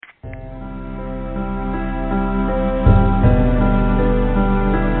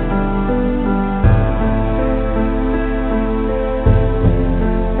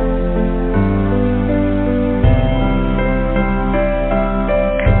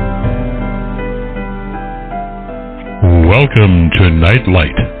Welcome to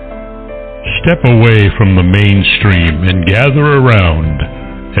Nightlight. Step away from the mainstream and gather around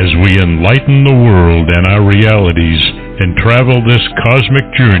as we enlighten the world and our realities and travel this cosmic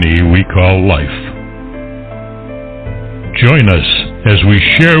journey we call life. Join us as we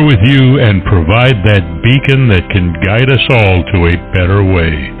share with you and provide that beacon that can guide us all to a better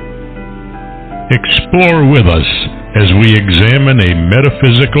way. Explore with us as we examine a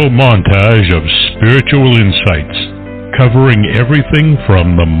metaphysical montage of spiritual insights, covering everything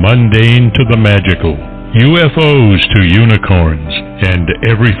from the mundane to the magical, UFOs to unicorns, and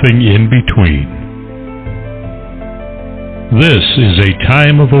everything in between. This is a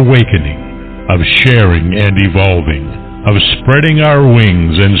time of awakening, of sharing and evolving, of spreading our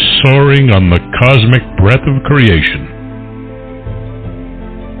wings and soaring on the cosmic breath of creation.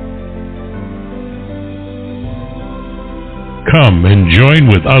 Come and join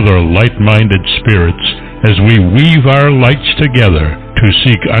with other light-minded spirits as we weave our lights together to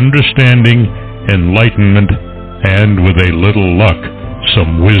seek understanding, enlightenment, and with a little luck,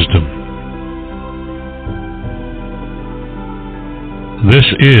 some wisdom. This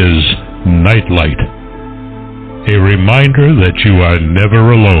is Nightlight, a reminder that you are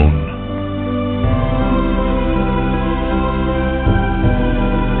never alone.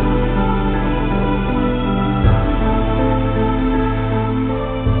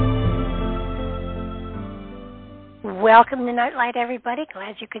 Welcome to Nightlight, everybody.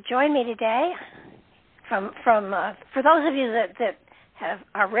 Glad you could join me today. For those of you that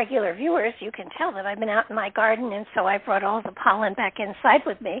are regular viewers, you can tell that I've been out in my garden, and so I brought all the pollen back inside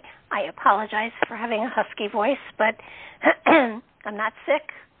with me. I apologize for having a husky voice, but I'm not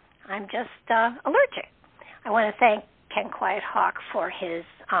sick. I'm just allergic. I want to thank Ken Quiet Hawk for his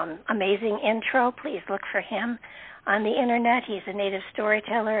amazing intro. Please look for him on the internet. He's a native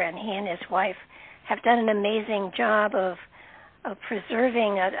storyteller, and he and his wife have done an amazing job of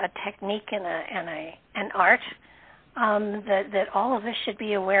preserving a technique and an art that all of us should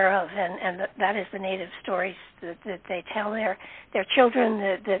be aware of, and that is the native stories that they tell their children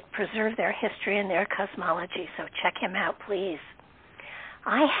that preserve their history and their cosmology. So check him out, please.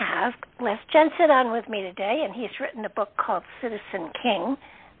 I have Les Jensen on with me today, and he's written a book called Citizen King,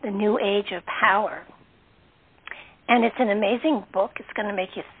 The New Age of Power. And it's an amazing book. It's going to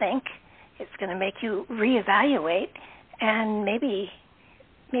make you think. It's going to make you reevaluate and maybe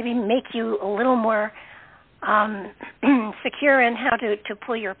make you a little more secure in how to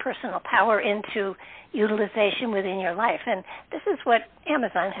pull your personal power into utilization within your life. And this is what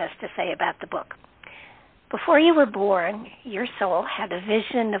Amazon has to say about the book. Before you were born, your soul had a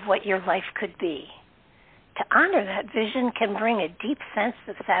vision of what your life could be. To honor that vision can bring a deep sense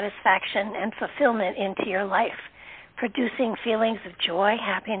of satisfaction and fulfillment into your life, producing feelings of joy,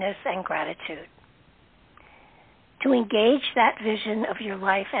 happiness, and gratitude. To engage that vision of your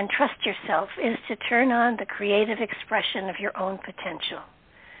life and trust yourself is to turn on the creative expression of your own potential.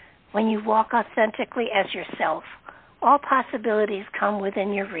 When you walk authentically as yourself, all possibilities come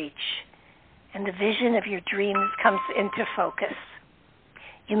within your reach, and the vision of your dreams comes into focus.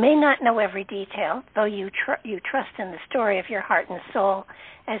 You may not know every detail, though you trust in the story of your heart and soul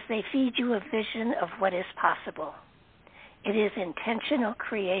as they feed you a vision of what is possible. It is intentional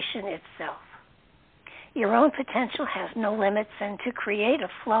creation itself. Your own potential has no limits, and to create a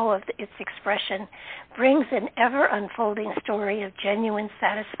flow of its expression brings an ever-unfolding story of genuine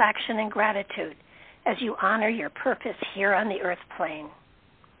satisfaction and gratitude as you honor your purpose here on the earth plane.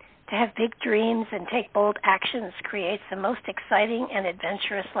 To have big dreams and take bold actions creates the most exciting and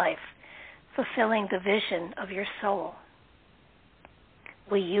adventurous life, fulfilling the vision of your soul.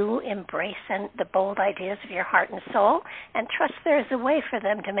 Will you embrace the bold ideas of your heart and soul and trust there is a way for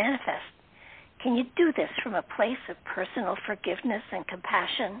them to manifest? Can you do this from a place of personal forgiveness and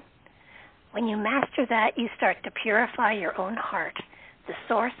compassion? When you master that, you start to purify your own heart, the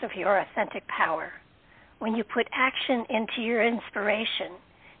source of your authentic power. When you put action into your inspiration,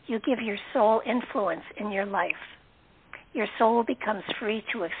 you give your soul influence in your life. Your soul becomes free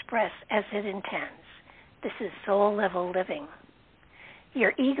to express as it intends. This is soul-level living.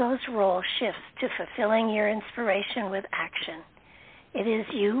 Your ego's role shifts to fulfilling your inspiration with action. It is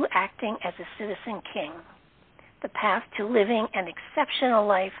you acting as a citizen king. The path to living an exceptional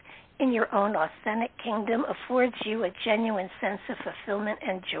life in your own authentic kingdom affords you a genuine sense of fulfillment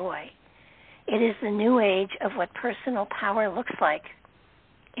and joy. It is the new age of what personal power looks like.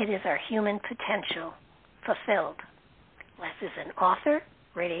 It is our human potential fulfilled. Les is an author,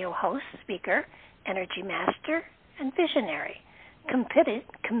 radio host, speaker, energy master, and visionary, committed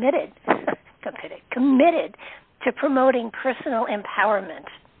to promoting personal empowerment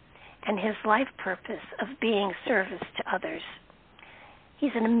and his life purpose of being service to others.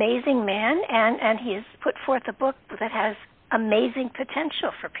 He's an amazing man, and he has put forth a book that has amazing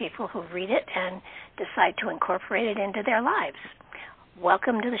potential for people who read it and decide to incorporate it into their lives.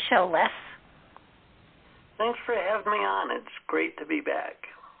 Welcome to the show, Les. Thanks for having me on. It's great to be back.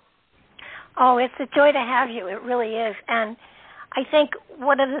 Oh, it's a joy to have you. It really is. And I think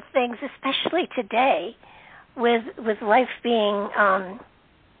one of the things, especially today, with life being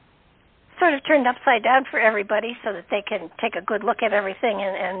sort of turned upside down for everybody so that they can take a good look at everything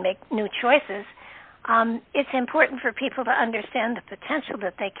and make new choices, it's important for people to understand the potential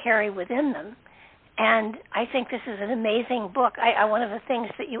that they carry within them. And I think this is an amazing book. One of the things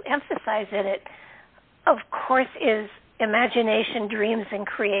that you emphasize in it, of course, is imagination, dreams, and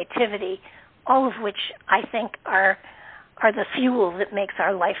creativity, all of which I think are the fuel that makes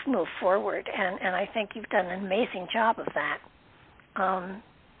our life move forward. And I think you've done an amazing job of that.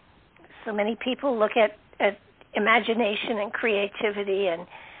 So many people look at imagination and creativity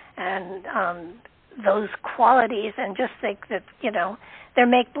and those qualities and just think that, they're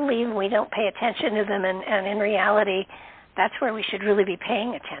make-believe and we don't pay attention to them. And in reality, that's where we should really be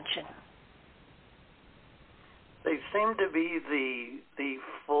paying attention. They seem to be the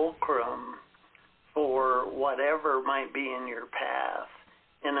fulcrum for whatever might be in your path.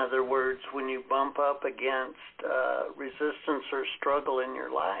 In other words, when you bump up against resistance or struggle in your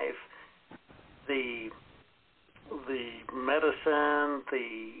life, the medicine,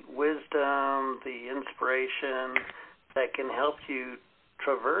 the wisdom, the inspiration that can help you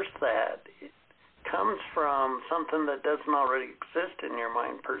traverse that, it comes from something that doesn't already exist in your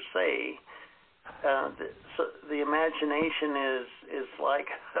mind per se. So the imagination is like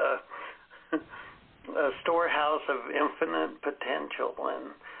a storehouse of infinite potential,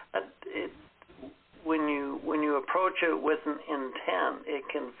 and when you approach it with an intent, it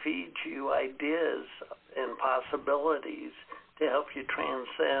can feed you ideas and possibilities to help you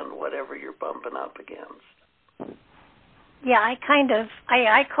transcend whatever you're bumping up against. Yeah, I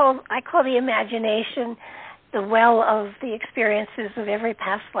call the imagination the well of the experiences of every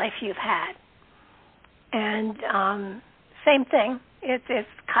past life you've had. And same thing, it's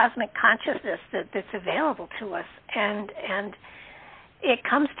cosmic consciousness that's available to us, and it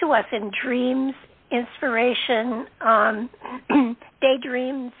comes to us in dreams, inspiration,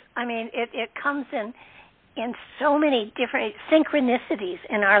 daydreams. I mean, it comes in so many different synchronicities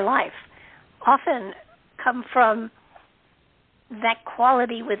in our life, often come from that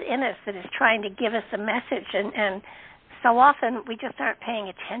quality within us that is trying to give us a message, and so often we just aren't paying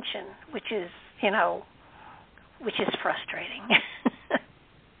attention, which is frustrating.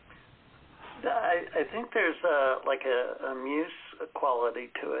 I think there's a muse quality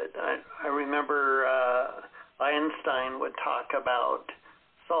to it. I remember Einstein would talk about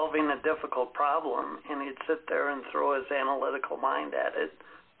solving a difficult problem, and he'd sit there and throw his analytical mind at it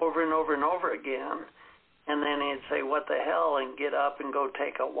over and over and over again, and then he'd say, "What the hell," and get up and go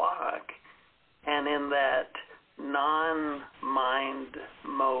take a walk. And in that non-mind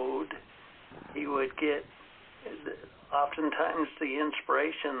mode, he would get oftentimes the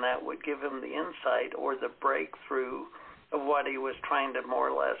inspiration that would give him the insight or the breakthrough of what he was trying to more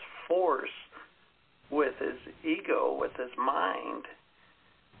or less force with his ego, with his mind.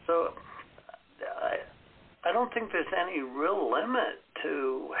 So I don't think there's any real limit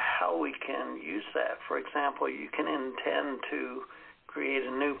to how we can use that. For example, you can intend to create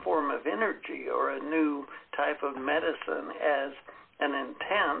a new form of energy or a new type of medicine as an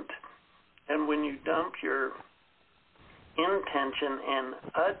intent, and when you dump your intention and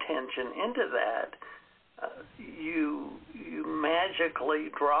attention into that, you magically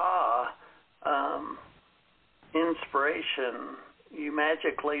draw inspiration. You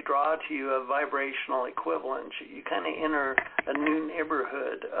magically draw to you a vibrational equivalent. You kind of enter a new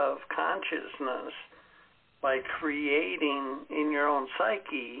neighborhood of consciousness by creating in your own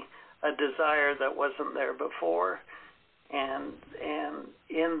psyche a desire that wasn't there before, and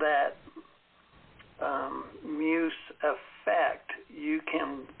in that muse effect, you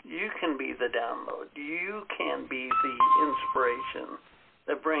can be the download. You can be the inspiration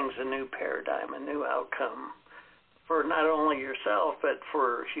that brings a new paradigm, a new outcome for not only yourself but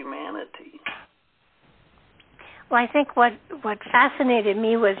for humanity. Well, I think what fascinated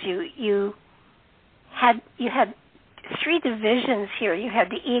me was you had three divisions here. You had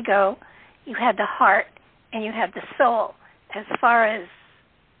the ego, you had the heart, and you had the soul, as far as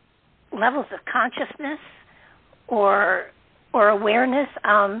levels of consciousness or awareness.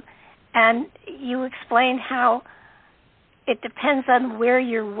 And you explained how it depends on where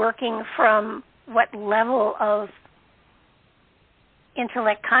you're working from, what level of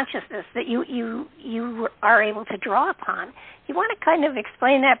intellect consciousness that you are able to draw upon. You want to kind of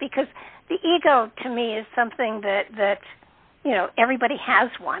explain that, because the ego to me is something that everybody has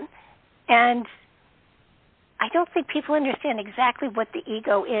one, and I don't think people understand exactly what the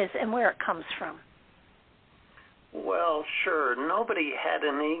ego is and where it comes from. Well, sure. Nobody had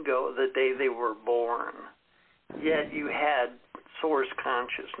an ego the day they were born, yet you had source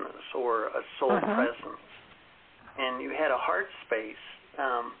consciousness or a soul presence, and you had a heart space.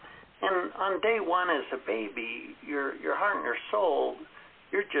 And on day one as a baby, your heart and your soul,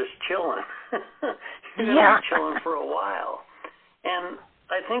 you're just chilling. You're going to be chilling for a while. And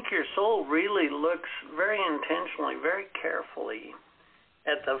I think your soul really looks very intentionally, very carefully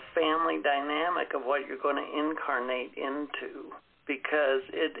at the family dynamic of what you're going to incarnate into, because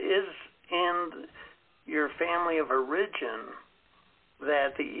it is in your family of origin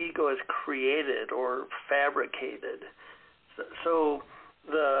that the ego is created or fabricated. So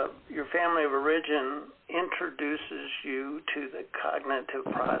your family of origin introduces you to the cognitive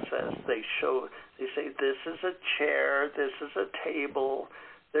process. They say this is a chair, this is a table.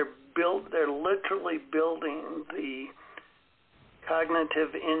 They're literally building the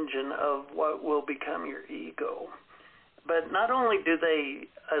cognitive engine of what will become your ego. But not only do they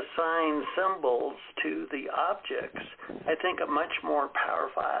assign symbols to the objects, I think a much more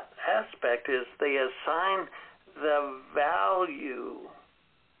powerful aspect is they assign the value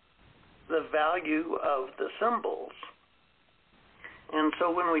of the symbols. And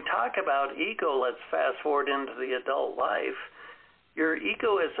so when we talk about ego, let's fast forward into the adult life. Your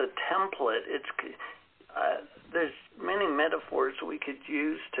ego is a template. There's many metaphors we could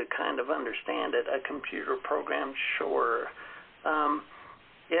use to kind of understand it. A computer program, sure.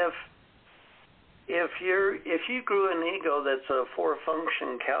 If you grew an ego that's a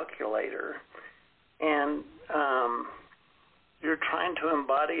 4-function calculator, and you're trying to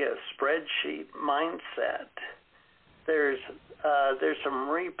embody a spreadsheet mindset, there's some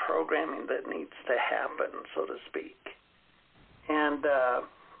reprogramming that needs to happen, so to speak. And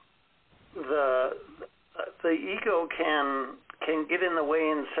the ego can get in the way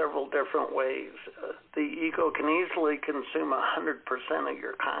in several different ways. The ego can easily consume 100% of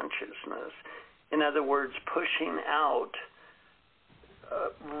your consciousness. In other words, pushing out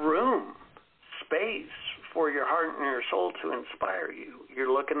room, space for your heart and your soul to inspire you.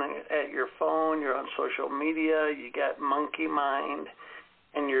 You're looking at your phone, you're on social media, you got monkey mind,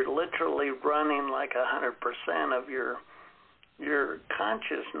 and you're literally running like 100% of your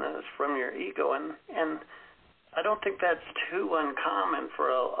consciousness from your ego, and I don't think that's too uncommon for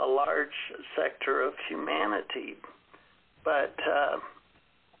a large sector of humanity. But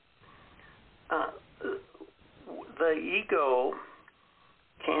the ego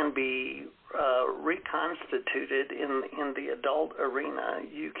can be reconstituted in the adult arena.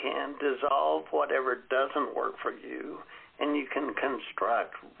 You can dissolve whatever doesn't work for you, and you can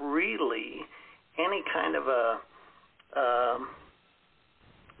construct really any kind of a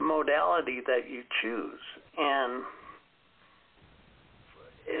modality that you choose, and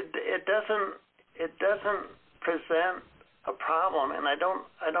it doesn't present a problem, and it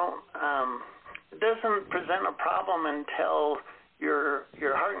doesn't present a problem until your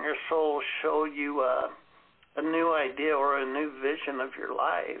heart and your soul show you a new idea or a new vision of your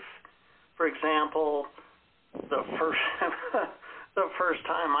life. For example, the first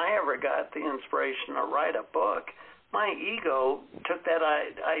time I ever got the inspiration to write a book, my ego took that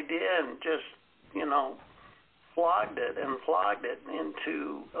idea and just, flogged it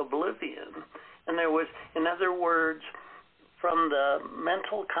into oblivion. And there was, in other words, from the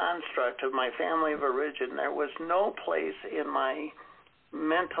mental construct of my family of origin, there was no place in my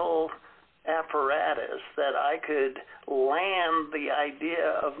mental apparatus that I could land the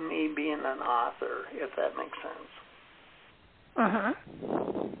idea of me being an author, if that makes sense.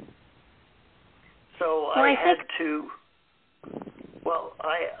 So I had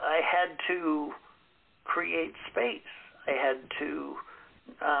to create space. I had to,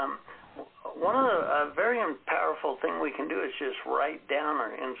 a very powerful thing we can do is just write down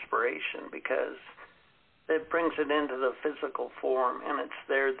our inspiration, because it brings it into the physical form, and it's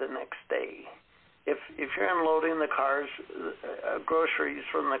there the next day. If you're unloading the cars, groceries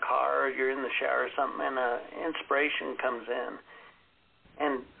from the car, or you're in the shower or something, and inspiration comes in,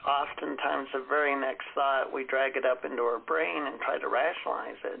 and oftentimes the very next thought, we drag it up into our brain and try to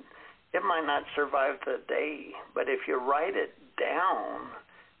rationalize it. It might not survive the day, but if you write it down,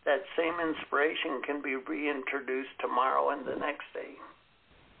 that same inspiration can be reintroduced tomorrow and the next day.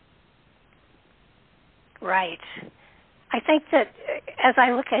 Right. I think that as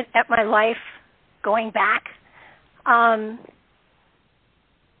I look at my life going back,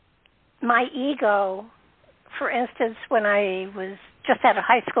 my ego, for instance, when I was just out of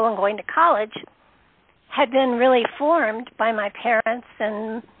high school and going to college, had been really formed by my parents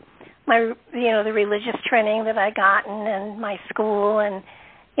and my, the religious training that I gotten and my school, and,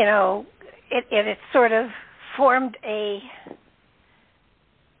 it sort of formed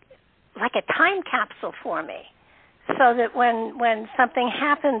like a time capsule for me, so that when something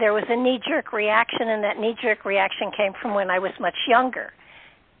happened, there was a knee-jerk reaction, and that knee-jerk reaction came from when I was much younger.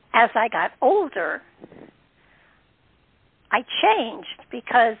 As I got older, I changed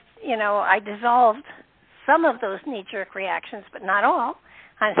because, I dissolved some of those knee-jerk reactions, but not all.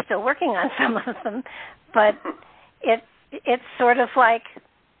 I'm still working on some of them, but it's sort of like,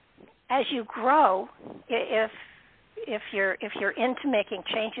 as you grow, if you're into making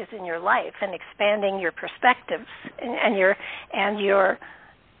changes in your life and expanding your perspectives and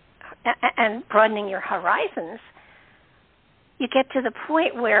broadening your horizons, you get to the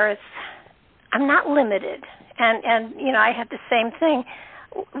point where I'm not limited. And I had the same thing.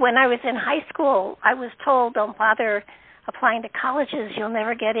 When I was in high school, I was told, don't bother applying to colleges, you'll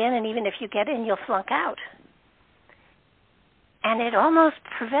never get in, and even if you get in, you'll flunk out. And it almost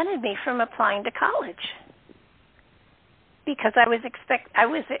prevented me from applying to college because I was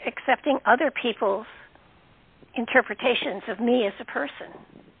accepting other people's interpretations of me as a person.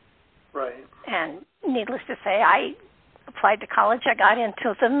 Right. And needless to say, I applied to college, I got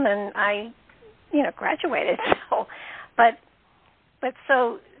into them, and I, graduated. But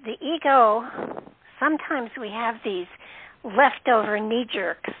so the ego, sometimes we have these leftover knee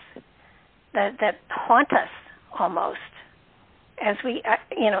jerks that haunt us almost as we,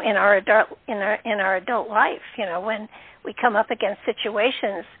 in our adult life. When we come up against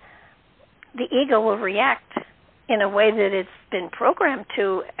situations, the ego will react in a way that it's been programmed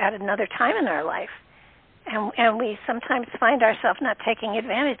to at another time in our life, and we sometimes find ourselves not taking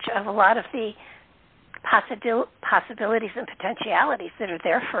advantage of a lot of the possibilities and potentialities that are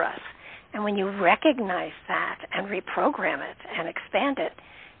there for us. And when you recognize that and reprogram it and expand it,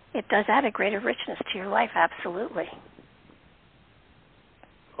 it does add a greater richness to your life, absolutely.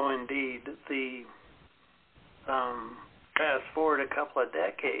 Oh, indeed. The fast forward a couple of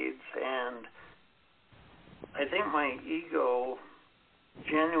decades, and I think my ego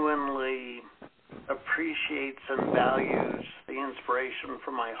genuinely appreciates and values the inspiration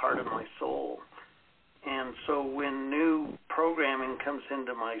from my heart and my soul. And so when new programming comes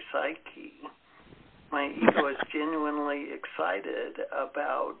into my psyche, my ego is genuinely excited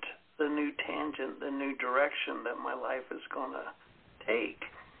about the new tangent, the new direction that my life is going to take.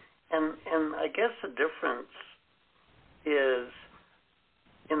 And I guess the difference is,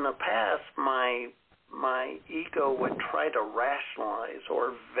 in the past, my ego would try to rationalize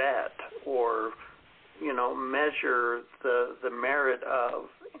or vet or, measure the merit of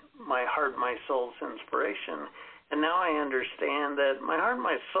my heart, my soul's inspiration. And now I understand that my heart and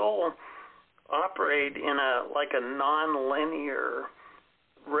my soul operate in a non-linear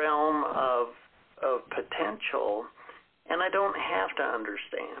realm of potential, and I don't have to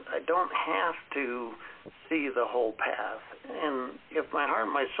understand. I don't have to see the whole path. And if my heart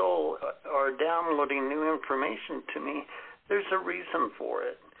and my soul are downloading new information to me, there's a reason for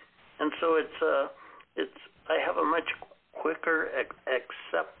it. And so I have a much quicker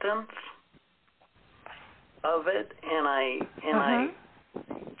acceptance of it, and I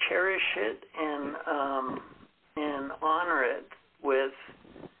cherish it and honor it with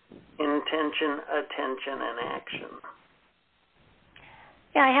intention, attention, and action.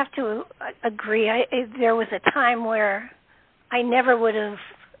 Yeah, I have to agree. There was a time where I never would have,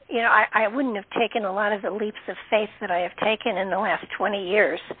 I wouldn't have taken a lot of the leaps of faith that I have taken in the last 20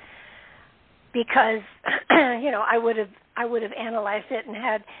 years because, I would have analyzed it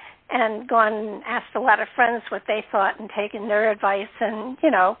and gone and asked a lot of friends what they thought and taken their advice and,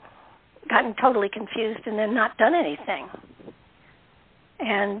 gotten totally confused and then not done anything.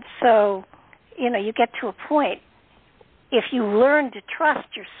 And so, you get to a point, if you learn to trust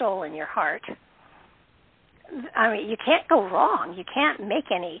your soul and your heart, you can't go wrong. You can't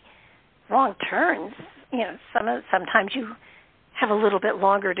make any wrong turns. Sometimes you have a little bit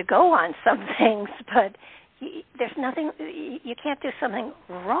longer to go on some things, but there's nothing, you can't do something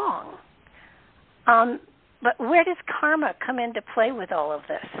wrong. But where does karma come into play with all of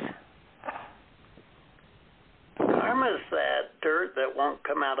this? Karma is that dirt that won't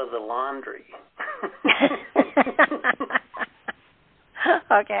come out of the laundry.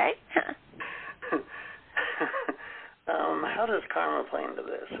 Okay. How does karma play into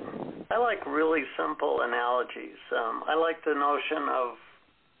this? I like really simple analogies. I like the notion of,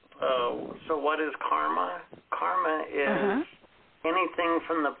 so what is karma? Karma is anything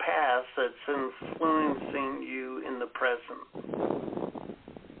from the past that's influencing you in the present.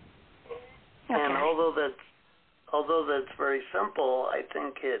 Okay. And although that's very simple, I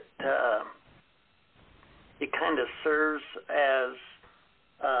think it kind of serves as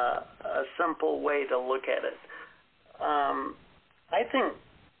a simple way to look at it. I think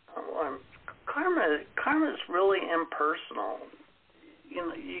karma is really impersonal.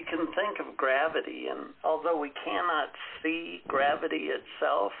 You can think of gravity, and although we cannot see gravity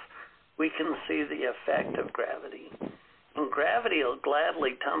itself, we can see the effect of gravity. And gravity will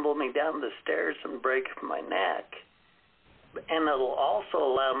gladly tumble me down the stairs and break my neck. And it'll also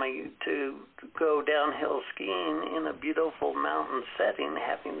allow me to go downhill skiing in a beautiful mountain setting,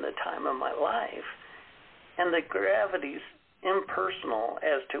 having the time of my life. And the gravity's impersonal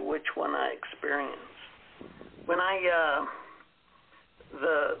as to which one I experience. When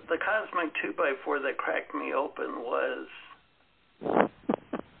the cosmic 2x4 that cracked me open was,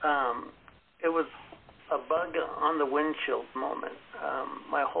 it was a bug on the windshield moment.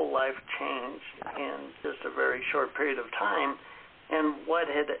 My whole life changed in just a very short period of time. And what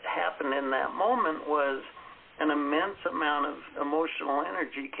had happened in that moment was an immense amount of emotional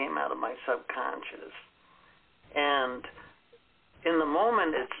energy came out of my subconscious. And in the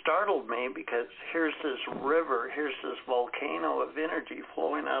moment, it startled me because here's this river, here's this volcano of energy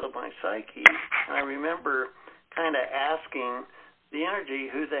flowing out of my psyche. And I remember kind of asking the energy,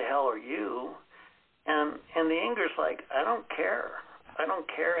 who the hell are you? And the anger's like, I don't care. I don't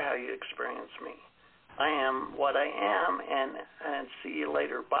care how you experience me. I am what I am, and see you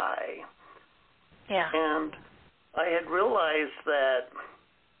later, bye. Yeah. And I had realized that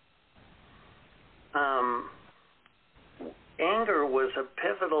anger was a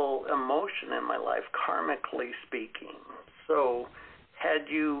pivotal emotion in my life, karmically speaking. So had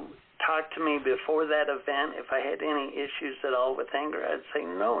you talked to me before that event, if I had any issues at all with anger, I'd say,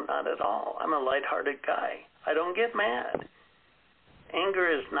 no, not at all. I'm a lighthearted guy. I don't get mad. Anger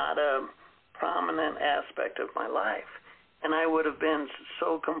is not a prominent aspect of my life. And I would have been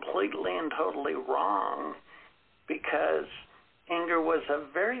so completely and totally wrong because anger was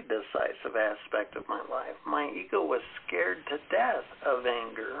a very decisive aspect of my life. My ego was scared to death of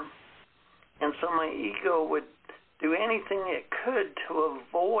anger. And so my ego would do anything it could to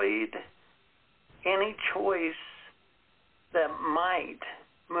avoid any choice that might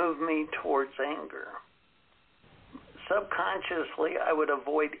move me towards anger. Subconsciously, I would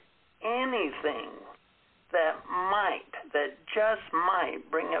avoid anything that just might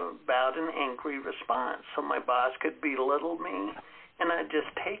bring about an angry response. So my boss could belittle me, and I'd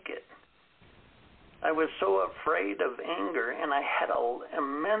just take it. I was so afraid of anger, and I had an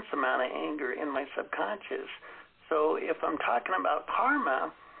immense amount of anger in my subconscious. So if I'm talking about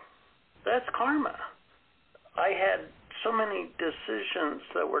karma, that's karma. I had so many decisions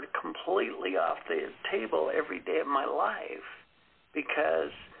that were completely off the table every day of my life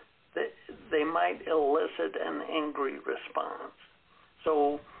because they might elicit an angry response.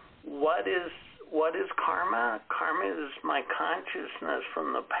 So what is karma? Karma is my consciousness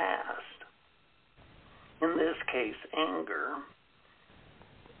from the past. In this case, anger.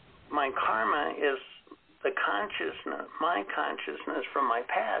 My karma is the consciousness, my consciousness from my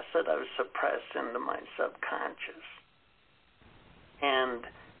past that I've suppressed into my subconscious. And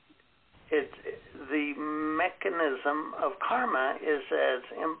the mechanism of karma is as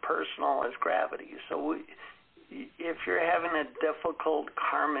impersonal as gravity. So if you're having a difficult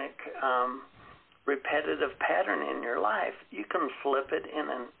karmic repetitive pattern in your life, you can flip it in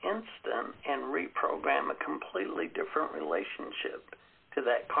an instant and reprogram a completely different relationship to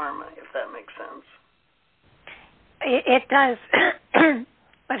that karma, if that makes sense. It does.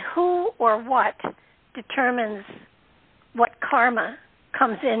 But who or what determines what karma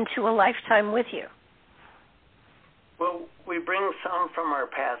comes into a lifetime with you? Well, we bring some from our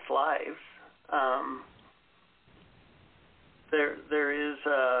past lives. There is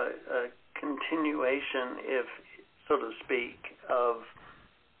a continuation, if so to speak, of.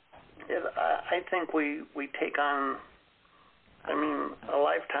 I think we take on. I mean, a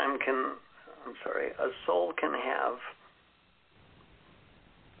lifetime can. A soul can have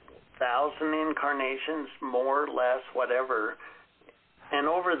 1,000 incarnations, more, less, whatever. And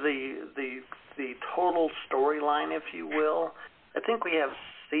over the total storyline, if you will, I think we have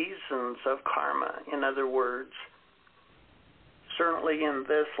seasons of karma. In other words, certainly in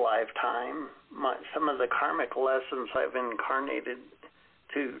this lifetime, some of the karmic lessons I've incarnated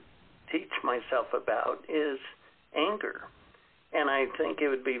to teach myself about is anger. And I think it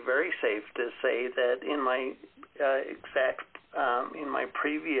would be very safe to say that in my in my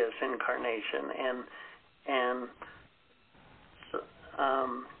previous incarnation and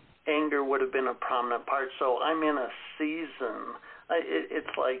anger would have been a prominent part. So I'm in a season.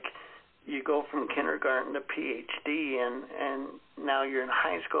 It's like you go from kindergarten to PhD, and now you're in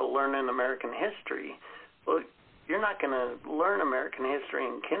high school learning American history. Well, you're not going to learn American history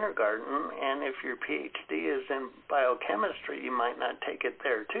in kindergarten, and if your PhD is in biochemistry, you might not take it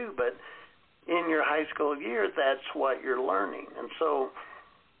there too, but in your high school year, that's what you're learning. And so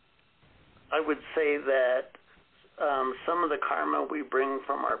I would say that some of the karma we bring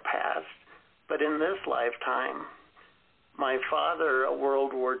from our past, but in this lifetime, my father, a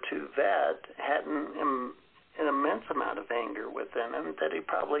World War II vet, had an immense amount of anger within him that he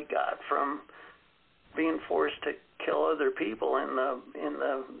probably got from being forced to kill other people in the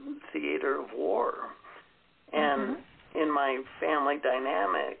theater of war. And in my family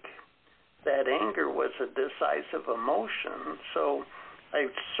dynamic, that anger was a decisive emotion. So I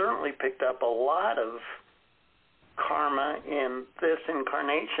certainly picked up a lot of karma in this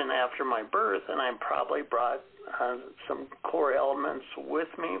incarnation after my birth, and I probably brought some core elements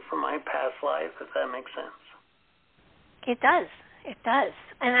with me from my past life, if that makes sense. It does. It does.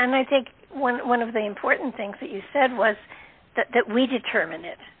 And I think one of the important things that you said was that we determine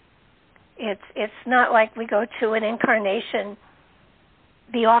it. It's not like we go to an incarnation,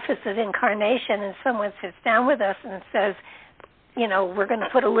 the office of incarnation, and someone sits down with us and says, you know, we're going to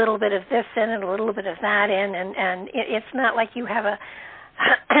put a little bit of this in and a little bit of that in, and it's not like you have a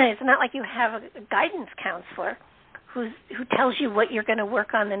guidance counselor who tells you what you're going to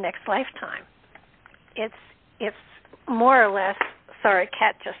work on the next lifetime. It's more or less. Sorry,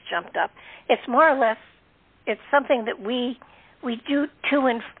 cat just jumped up. It's more or less. It's something that we do to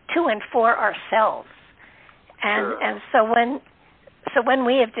and for ourselves, and so when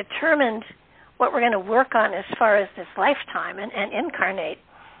we have determined what we're going to work on as far as this lifetime and incarnate,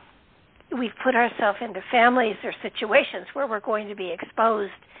 we've put ourselves into families or situations where we're going to be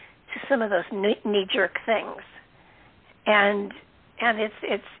exposed to some of those knee-jerk things. And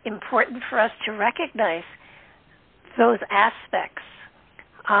it's important for us to recognize those aspects.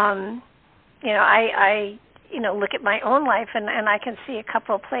 I look at my own life, and I can see a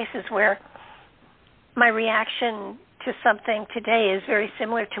couple of places where my reaction to something today is very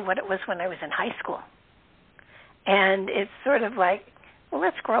similar to what it was when I was in high school. And it's sort of like, well,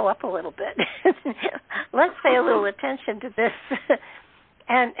 let's grow up a little bit. Let's pay a little attention to this.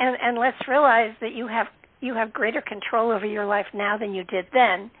 and let's realize that you have greater control over your life now than you did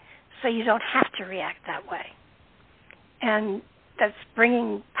then, so you don't have to react that way. And that's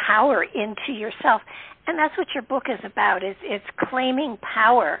bringing power into yourself. And that's what your book is about. It's claiming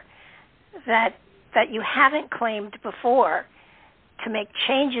power that you haven't claimed before to make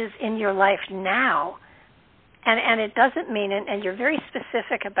changes in your life now. And it doesn't mean, and you're very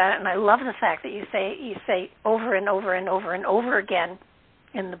specific about it, and I love the fact that you say over and over and over and over again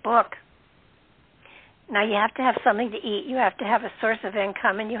in the book, now you have to have something to eat, you have to have a source of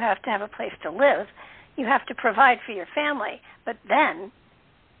income, and you have to have a place to live. You have to provide for your family, but then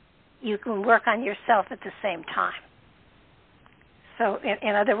you can work on yourself at the same time. So,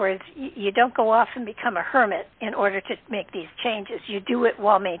 in other words, you don't go off and become a hermit in order to make these changes. You do it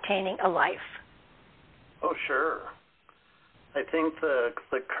while maintaining a life. Oh, sure. I think the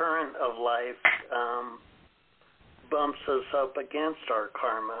current of life bumps us up against our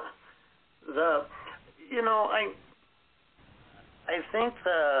karma. I think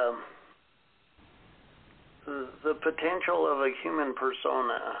the potential of a human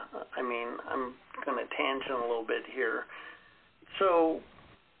persona, I mean, I'm going to tangent a little bit here. So,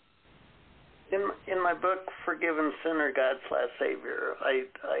 in my book, Forgiven Sinner, God/Savior, I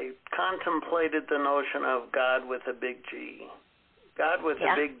contemplated the notion of God with a big G. God with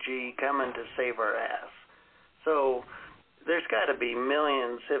a big G coming to save our ass. So, there's got to be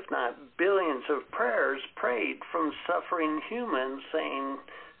millions, if not billions, of prayers prayed from suffering humans saying,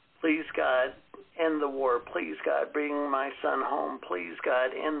 please, God, end the war. Please, God, bring my son home. Please,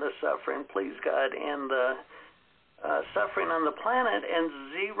 God, end the suffering. Please, God, end the suffering on the planet.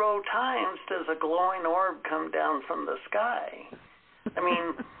 And 0 times does a glowing orb come down from the sky. I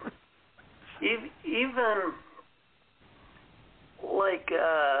mean, even like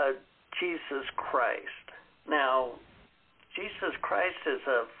Jesus Christ. Now, Jesus Christ is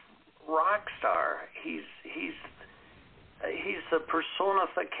a rock star. He's the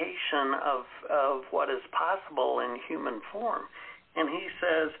personification of what is possible in human form. And he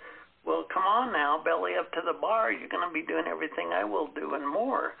says, well, come on now, belly up to the bar. You're going to be doing everything I will do and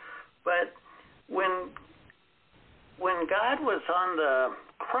more. But when God was on the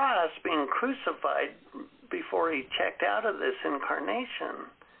cross being crucified before he checked out of this incarnation,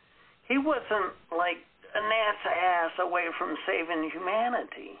 he wasn't like a gnat's ass away from saving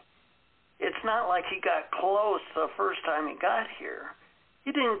humanity. it's not like he got close the first time he got here.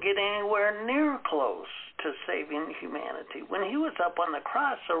 He didn't get anywhere near close to saving humanity. When he was up on the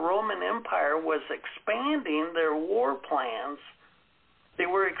cross, the Roman Empire was expanding their war plans. They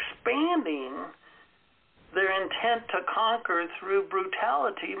were expanding their intent to conquer through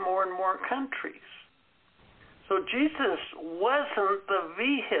brutality more and more countries. So Jesus wasn't the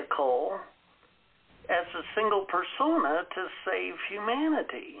vehicle as a single persona to save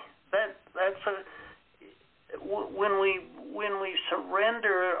humanity. When we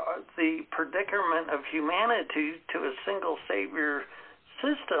surrender the predicament of humanity to a single savior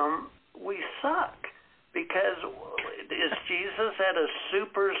system, we suck. Because is Jesus at a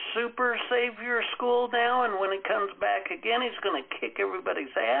super savior school now, and when he comes back again, he's going to kick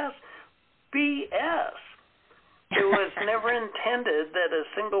everybody's ass? BS. It was never intended that a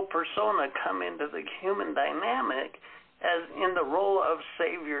single persona come into the human dynamic as in the role of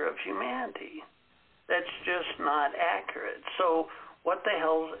savior of humanity. That's just not accurate. So what the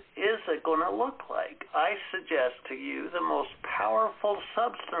hell is it going to look like? I suggest to you the most powerful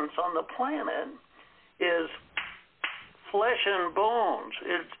substance on the planet is flesh and bones.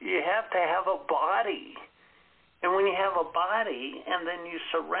 You have to have a body. And when you have a body and then you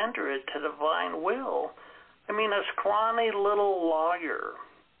surrender it to divine will, I mean, a scrawny little lawyer,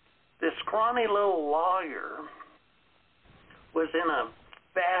 this scrawny little lawyer was in a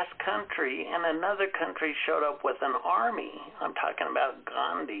vast country, and another country showed up with an army. I'm talking about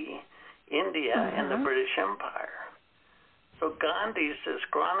Gandhi, India, and the British Empire. So Gandhi's this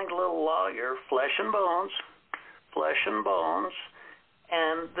scrawny little lawyer, flesh and bones,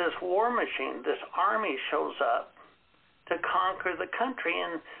 and this war machine, this army shows up to conquer the country,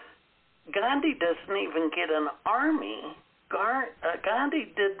 and Gandhi doesn't even get an army. Gandhi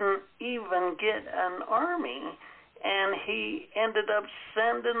didn't even get an army, and he ended up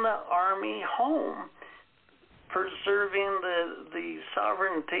sending the army home, preserving the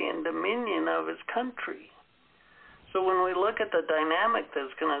sovereignty and dominion of his country. So when we look at the dynamic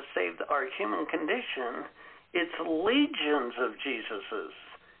that's going to save our human condition, it's legions of Jesuses,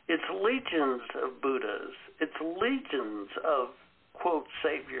 it's legions of Buddhas, it's legions of, quote,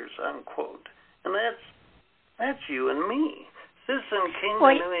 saviors, unquote. And that's you and me. Citizen King,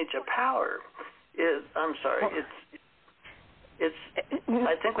 the New Age of Power is,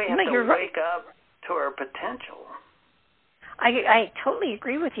 I think we have to wake up to our potential. I totally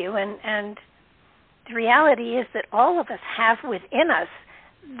agree with you, and the reality is that all of us have within us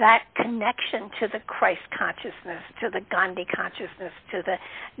that connection to the Christ consciousness, to the Gandhi consciousness, to the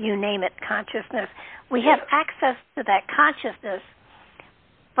you name it consciousness. We have access to that consciousness,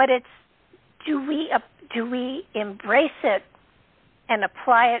 but it's do we embrace it and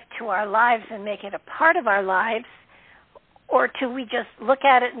apply it to our lives and make it a part of our lives, or do we just look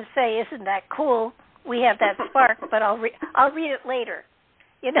at it and say, "Isn't that cool? We have that spark, but I'll read it later,"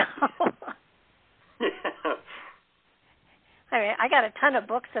 you know? I mean, I got a ton of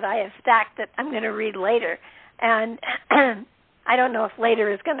books that I have stacked that I'm going to read later, and I don't know if later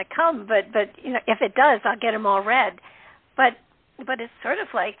is going to come, but you know, if it does, I'll get them all read. But it's sort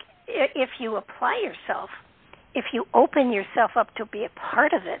of like if you apply yourself, if you open yourself up to be a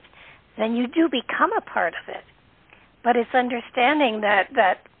part of it, then you do become a part of it. But it's understanding that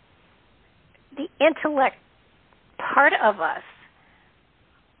the intellect part of us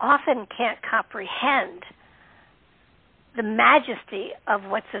often can't comprehend the majesty of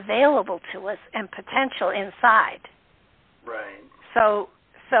what's available to us and potential inside. Right. So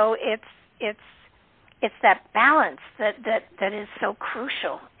it's that balance that is so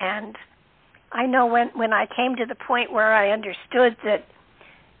crucial. And I know when I came to the point where I understood that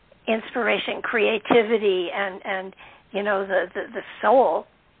inspiration, creativity, and you know the soul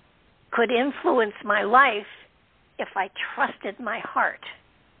could influence my life if I trusted my heart.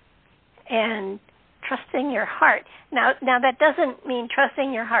 And trusting your heart. Now that doesn't mean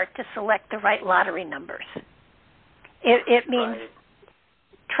trusting your heart to select the right lottery numbers. It means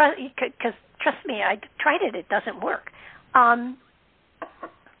trust me, I tried it. It doesn't work.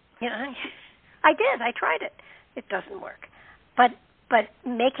 You know, I did. I tried it. It doesn't work. But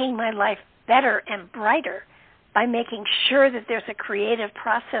making my life better and brighter by making sure that there's a creative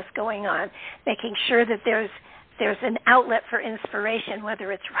process going on, making sure that there's an outlet for inspiration,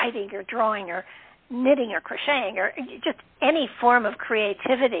 whether it's writing or drawing or knitting or crocheting or just any form of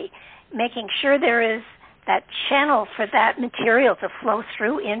creativity, making sure there is that channel for that material to flow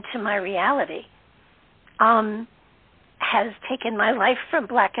through into my reality, has taken my life from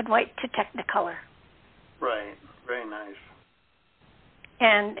black and white to Technicolor. Right. Very nice.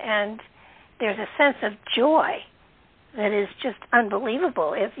 And there's a sense of joy that is just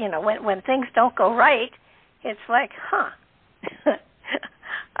unbelievable. If when things don't go right, it's like,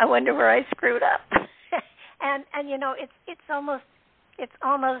 I wonder where I screwed up. and it's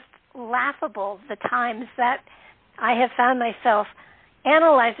almost laughable the times that I have found myself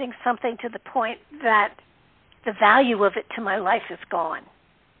analyzing something to the point that the value of it to my life is gone.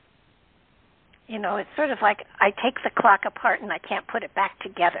 It's sort of like I take the clock apart and I can't put it back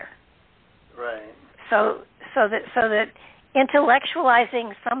together. Right. So that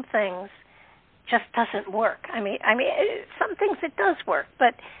intellectualizing some things just doesn't work. I mean, some things it does work,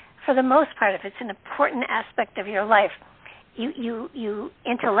 but for the most part, if it's an important aspect of your life, you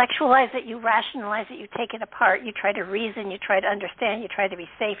intellectualize it, you rationalize it, you take it apart, you try to reason, you try to understand, you try to be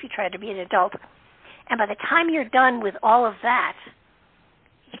safe, you try to be an adult. And by the time you're done with all of that,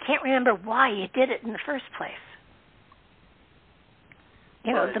 you can't remember why you did it in the first place.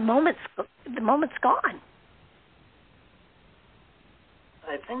 The moment's gone.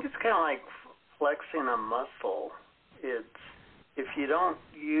 I think it's kind of like flexing a muscle. It's if you don't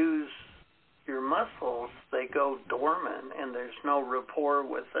use your muscles, they go dormant, and there's no rapport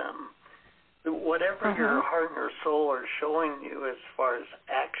with them. Whatever your heart and your soul are showing you as far as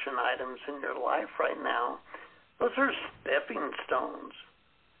action items in your life right now, those are stepping stones.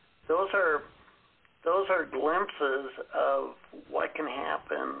 Those are glimpses of what can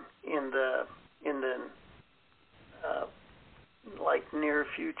happen in the like near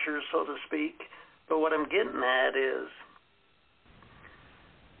future, so to speak. But what I'm getting at is,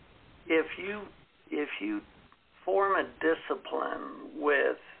 if you form a discipline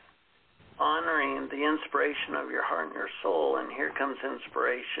with honoring the inspiration of your heart and your soul, and here comes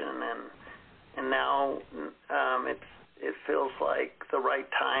inspiration, and now it feels like the right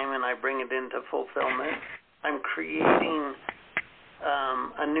time, and I bring it into fulfillment. I'm creating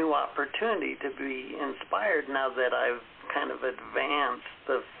a new opportunity to be inspired now that I've kind of advanced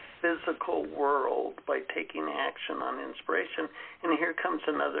the physical world by taking action on inspiration, and here comes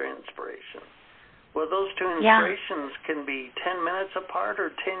another inspiration. Well, those two inspirations can be 10 minutes apart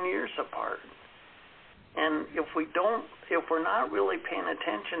or 10 years apart. And if we're not really paying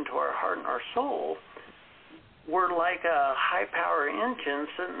attention to our heart and our soul, we're like a high-power engine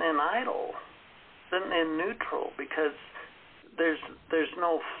sitting in idle, sitting in neutral, because there's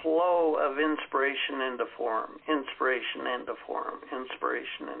no flow of inspiration into form, inspiration into form,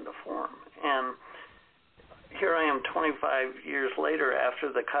 inspiration into form. And here I am 25 years later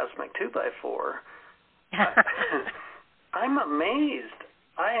after the Cosmic 2x4. I'm amazed.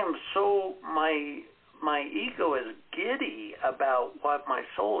 I am so, my ego is giddy about what my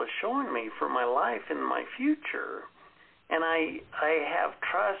soul is showing me for my life and my future. And I have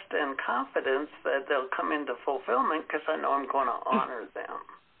trust and confidence that they'll come into fulfillment because I know I'm going to honor them.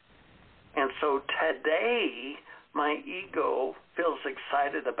 And so today, my ego feels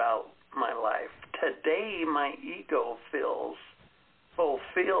excited about my life. Today, my ego feels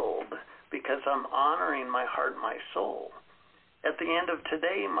fulfilled because I'm honoring my heart and my soul. At the end of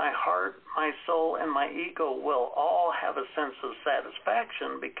today, my heart, my soul, and my ego will all have a sense of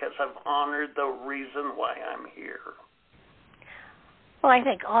satisfaction because I've honored the reason why I'm here. Well, I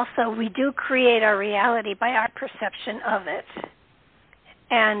think also we do create our reality by our perception of it,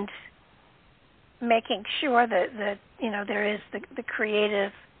 and making sure that there is the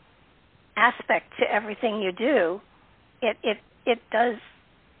creative aspect to everything you do. It does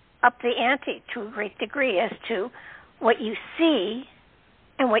up the ante to a great degree as to what you see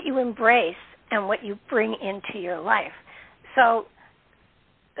and what you embrace and what you bring into your life. So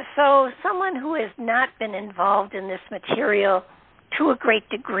someone who has not been involved in this material to a great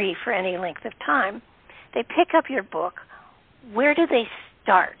degree for any length of time, they pick up your book. Where do they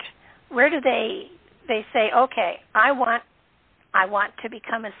start? Where do they say, okay, I want to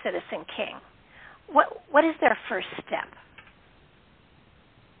become a citizen king? What is their first step?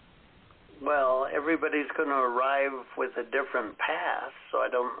 Well, everybody's going to arrive with a different path, so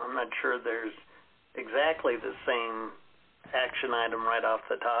I'm not sure there's exactly the same action item right off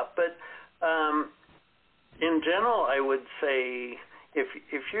the top. But in general, I would say if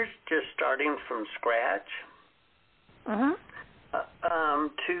you're just starting from scratch,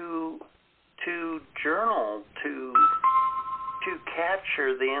 to journal, to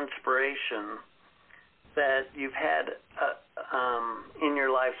capture the inspiration that you've had in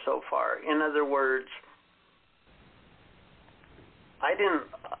your life so far. In other words, I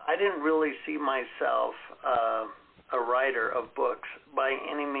didn't really see myself a writer of books by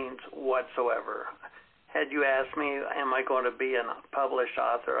any means whatsoever. Had you asked me, am I going to be a published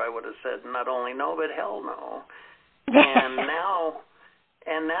author, I would have said not only no, but hell no. And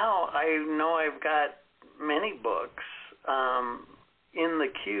now I know I've got many books in the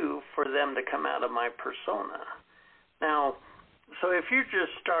queue for them to come out of my persona. Now, so if you're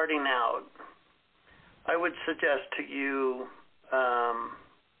just starting out, I would suggest to you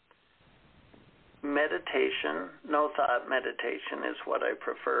meditation. No thought meditation is what I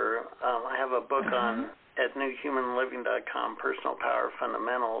prefer. I have a book on at newhumanliving.com, Personal Power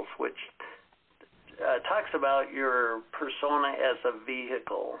Fundamentals, which talks about your persona as a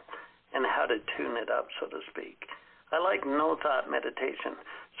vehicle and how to tune it up, so to speak. I like no thought meditation.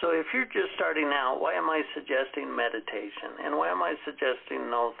 So if you're just starting out, why am I suggesting meditation? And why am I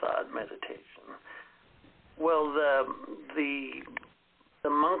suggesting no thought meditation? Well, the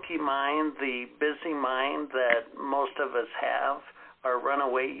monkey mind, the busy mind that most of us have, our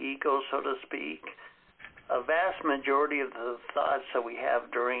runaway ego, so to speak, a vast majority of the thoughts that we have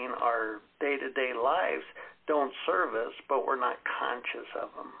during our day-to-day lives don't serve us, but we're not conscious of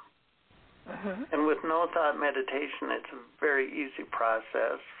them. And with no thought meditation, it's a very easy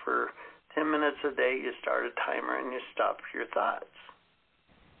process. For 10 minutes a day, you start a timer and you stop your thoughts.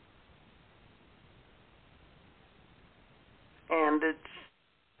 And it's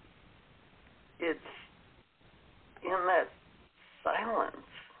in that silence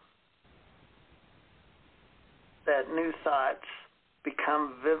that new thoughts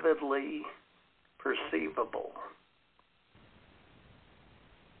become vividly perceivable.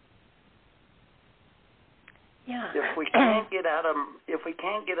 Yeah. If we can't get out of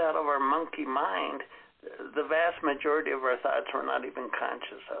our monkey mind, the vast majority of our thoughts we're not even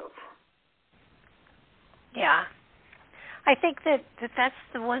conscious of. Yeah. I think that's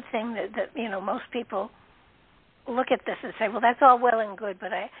the one thing that most people look at this and say, well, that's all well and good,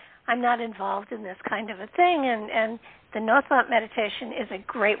 but I'm not involved in this kind of a thing. And the no thought meditation is a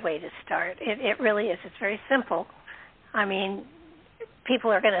great way to start. It really is. It's very simple. I mean,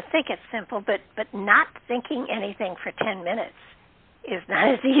 people are going to think it's simple, but not thinking anything for 10 minutes is not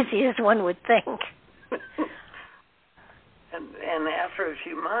as easy as one would think. And after a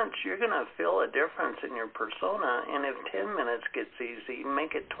few months, you're going to feel a difference in your persona. And if 10 minutes gets easy,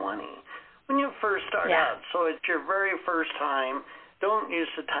 make it 20. When you first start out, so it's your very first time, don't use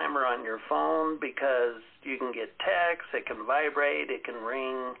the timer on your phone because you can get texts, it can vibrate, it can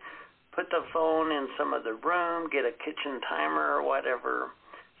ring. Put the phone in some other room, get a kitchen timer or whatever.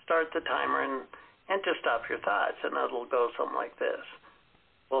 Start the timer and just stop your thoughts, and it'll go something like this.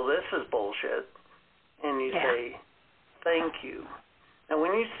 Well, this is bullshit. And you say, thank you. And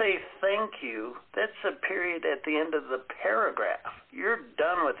when you say thank you, that's a period at the end of the paragraph. You're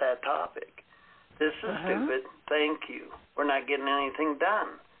done with that topic. This is stupid. Thank you. We're not getting anything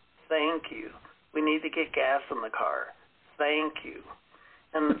done. Thank you. We need to get gas in the car. Thank you.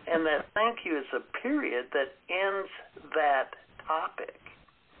 And that thank you is a period that ends that topic.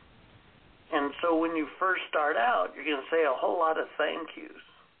 And so when you first start out, you're going to say a whole lot of thank yous.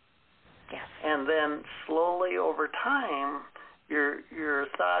 Yes. And then slowly over time, your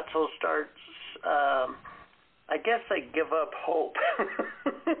thoughts will start, I guess they give up hope.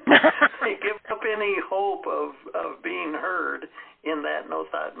 They give up any hope of being heard in that no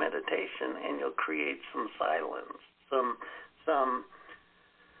thought meditation, and you'll create some silence, some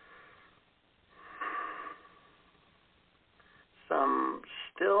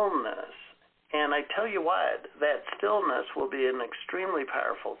stillness. And I tell you what, that stillness will be an extremely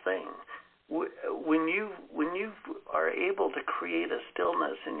powerful thing. When you are able to create a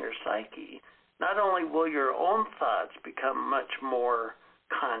stillness in your psyche, not only will your own thoughts become much more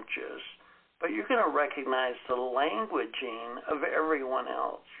conscious, but you're going to recognize the languaging of everyone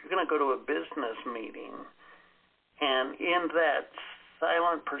else. You're going to go to a business meeting, and in that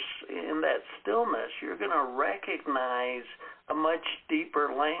in that stillness, you're going to recognize a much deeper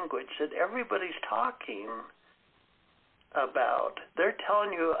language that everybody's talking about. They're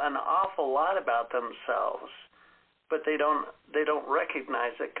telling you an awful lot about themselves, but they don't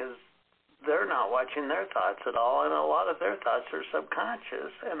recognize it because they're not watching their thoughts at all, and a lot of their thoughts are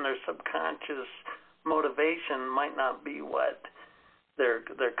subconscious, and their subconscious motivation might not be what their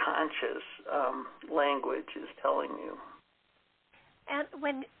conscious language is telling you. And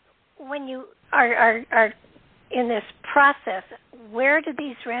when you are in this process, where do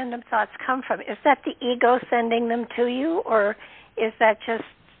these random thoughts come from? Is that the ego sending them to you, or is that just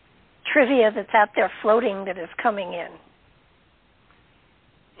trivia that's out there floating that is coming in?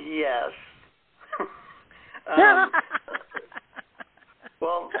 Yes.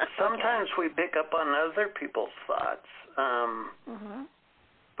 Well, sometimes we pick up on other people's thoughts.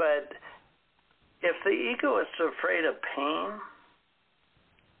 But if the ego is afraid of pain,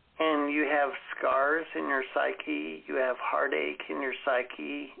 and you have scars in your psyche, you have heartache in your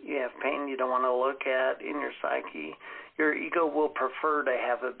psyche, you have pain you don't want to look at in your psyche, Your ego will prefer to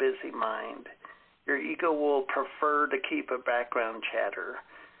have a busy mind. Your ego will prefer to keep a background chatter.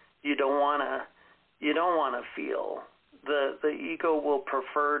 You don't want to feel. The ego will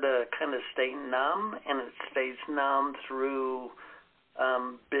prefer to kind of stay numb, and it stays numb through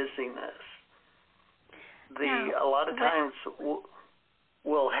busyness. A lot of times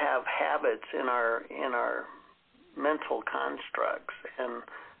we'll have habits in our mental constructs, and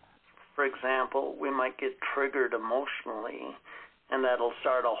for example, we might get triggered emotionally, and that'll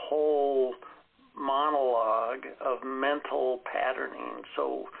start a whole monologue of mental patterning.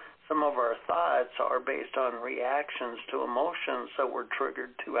 So some of our thoughts are based on reactions to emotions that were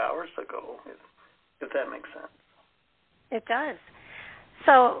triggered 2 hours ago, if that makes sense. It does.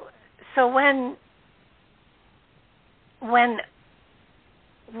 So when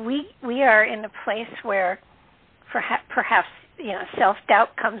we are in a place where perhaps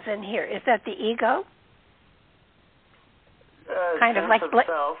self-doubt comes in here, is that the ego? Kind of like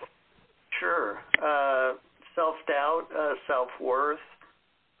self. Sure. Self-doubt, self-worth,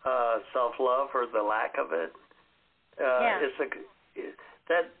 self-love, or the lack of it.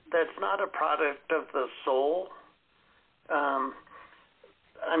 That's not a product of the soul.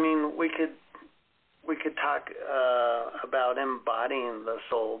 We could talk about embodying the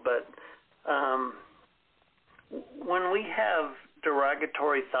soul, but when we have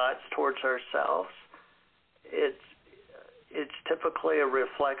derogatory thoughts towards ourselves, it's typically a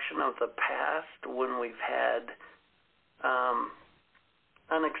reflection of the past when we've had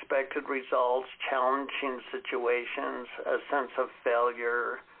unexpected results, challenging situations, a sense of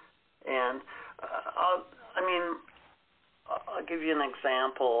failure, and I'll give you an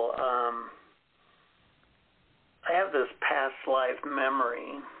example. I have this past life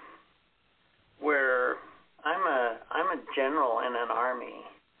memory where I'm a general in an army.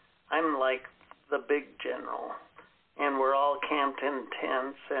 I'm like the big general, and we're all camped in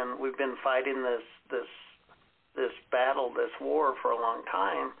tents, and we've been fighting this battle, this war for a long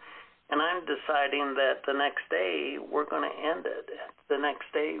time, and I'm deciding that the next day we're going to end it. The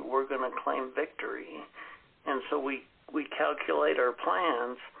next day we're going to claim victory, and so we calculate our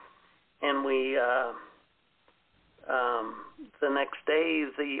plans, and the next day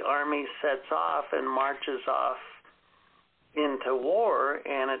the army sets off and marches off into war,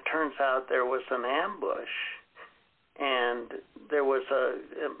 and it turns out there was an ambush, and there was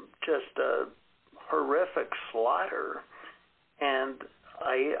just a horrific slaughter, and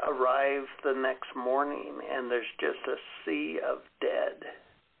I arrived the next morning, and there's just a sea of dead.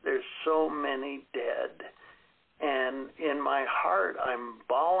 There's so many dead, and in my heart I'm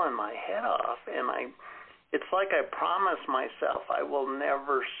bawling my head off, and it's like I promised myself I will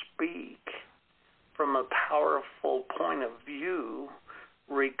never speak from a powerful point of view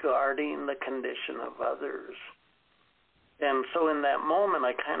regarding the condition of others. And so in that moment,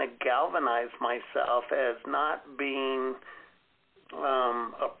 I kind of galvanized myself as not being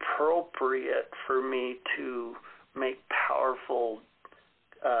appropriate for me to make powerful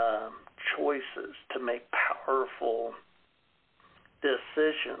choices, to make powerful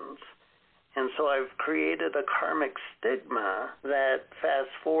decisions. And so I've created a karmic stigma that fast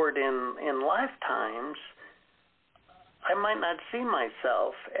forward in lifetimes, I might not see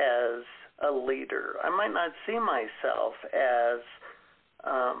myself as a leader. I might not see myself as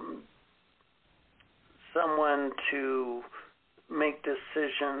someone to make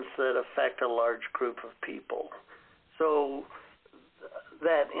decisions that affect a large group of people. So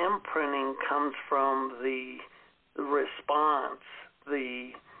that imprinting comes from the response,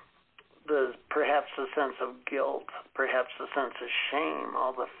 perhaps a sense of guilt, perhaps a sense of shame,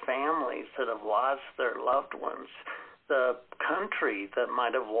 all the families that have lost their loved ones, the country that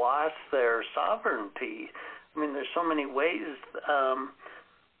might have lost their sovereignty. I mean, there's so many ways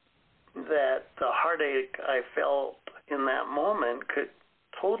that the heartache I felt in that moment could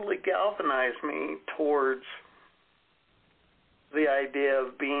totally galvanize me towards the idea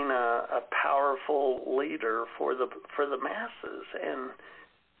of being a powerful leader for the masses. And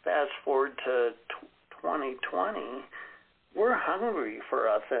fast forward to 2020, we're hungry for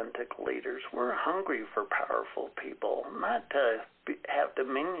authentic leaders. We're hungry for powerful people, not to have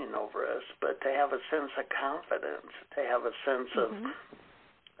dominion over us, but to have a sense of confidence, to have a sense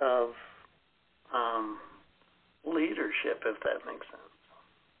of leadership, if that makes sense.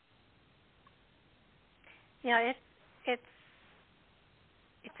 Yeah,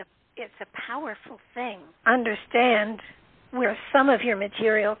 it's a powerful thing. Understand where some of your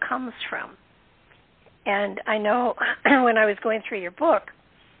material comes from. And I know when I was going through your book,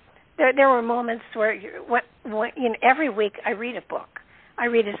 there were moments where every week I read a book. I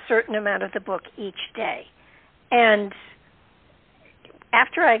read a certain amount of the book each day. And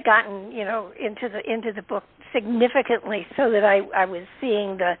after I'd gotten, into the book significantly, so that I was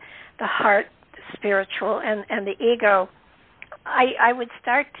seeing the heart, the spiritual, and the ego, I would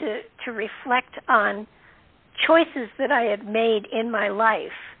start to reflect on choices that I had made in my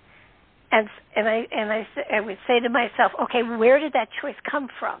life, and I would say to myself, okay, where did that choice come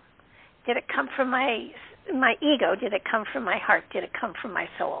from? Did it come from my ego? Did it come from my heart? Did it come from my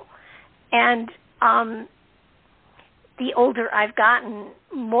soul? And the older I've gotten,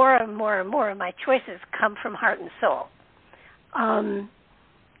 more and more and more of my choices come from heart and soul.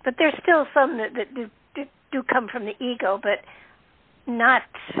 But there's still some that do come from the ego, but not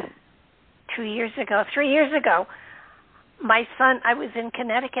 2 years ago. 3 years ago, my son, I was in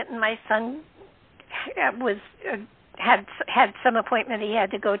Connecticut, and my son had some appointment he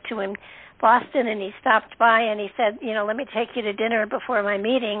had to go to in Boston, and he stopped by and he said, let me take you to dinner before my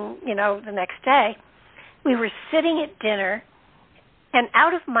meeting, the next day. We were sitting at dinner, and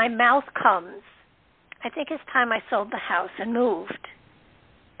out of my mouth comes, I think it's time I sold the house and moved.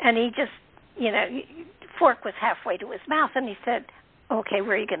 And he just, fork was halfway to his mouth, and he said, okay,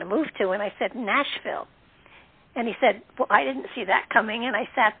 where are you going to move to? And I said, Nashville. And he said, well, I didn't see that coming. And I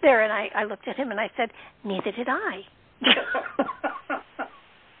sat there, and I looked at him, and I said, neither did I.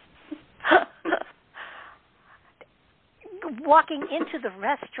 Walking into the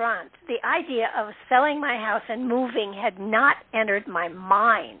restaurant, the idea of selling my house and moving had not entered my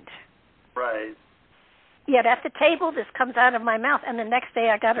mind. Right. Yet at the table, this comes out of my mouth, and the next day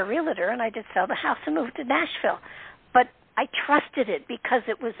I got a realtor, and I did sell the house and moved to Nashville. But I trusted it because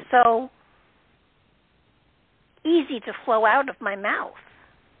it was so easy to flow out of my mouth.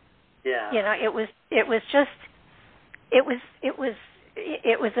 Yeah. It was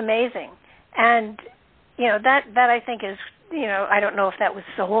amazing. And that I think is, I don't know if that was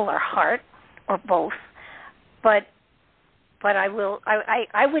soul or heart or both, but I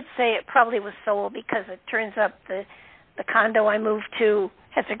would say it probably was soul, because it turns up the condo I moved to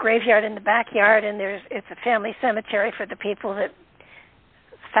has a graveyard in the backyard, and it's a family cemetery for the people that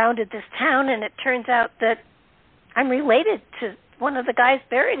founded this town, and it turns out that I'm related to one of the guys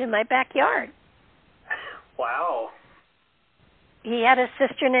buried in my backyard. Wow. He had a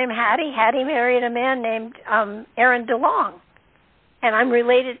sister named Hattie. Hattie married a man named Aaron DeLong, and I'm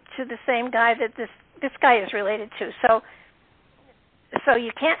related to the same guy that this guy is related to. So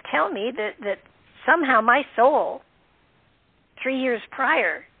you can't tell me that somehow my soul, 3 years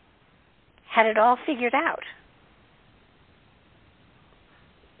prior, had it all figured out.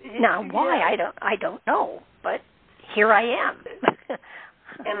 Now, why, I don't know, but here I am.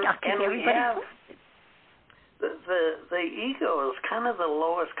 and we have the ego is kind of the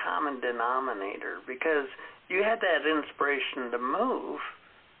lowest common denominator, because you had that inspiration to move,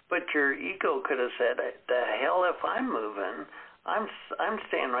 but your ego could have said, "The hell if I'm moving, I'm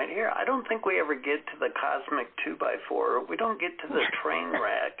staying right here." I don't think we ever get to the cosmic 2x4. We don't get to the train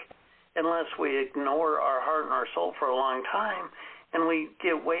wreck unless we ignore our heart and our soul for a long time, and we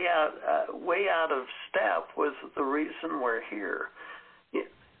get way out of step with the reason we're here.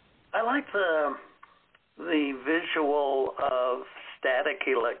 I like the visual of static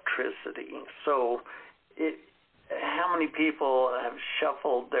electricity. So, how many people have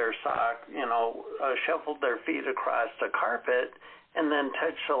shuffled their shuffled their feet across the carpet and then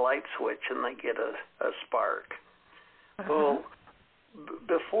touch the light switch and they get a spark? Uh-huh. Well,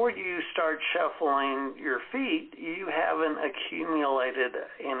 before you start shuffling your feet, you haven't accumulated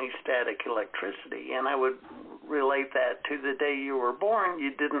any static electricity. And I would relate that to the day you were born,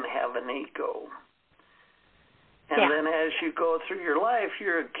 you didn't have an ego. And then as you go through your life,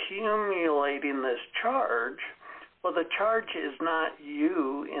 you're accumulating this charge. Well, the charge is not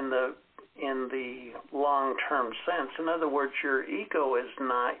you in the long-term sense. In other words, your ego is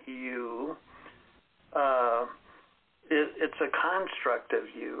not you. It's a construct of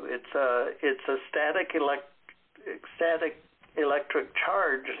you. It's a static electric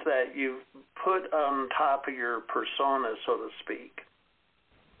charge that you've put on top of your persona, so to speak.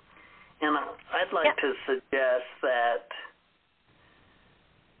 And I'd like to suggest that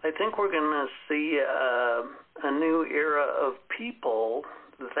I think we're going to see a new era of people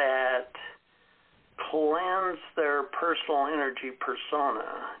that cleanse their personal energy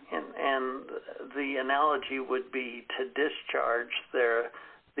persona, and the analogy would be to discharge the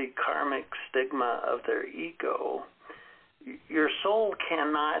karmic stigma of their ego. Your soul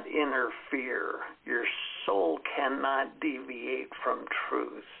cannot interfere. Your soul cannot deviate from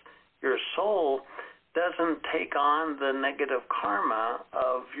truth. Your soul doesn't take on the negative karma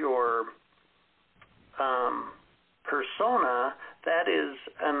of your persona. That is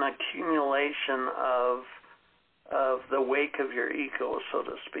an accumulation of the wake of your ego, so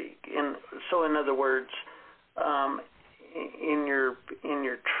to speak. In other words, in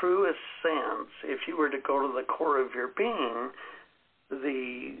your truest sense, if you were to go to the core of your being,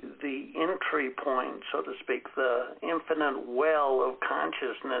 the entry point, so to speak, the infinite well of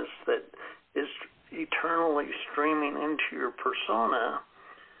consciousness that is eternally streaming into your persona,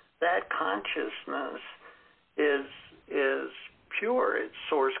 that consciousness is pure. It's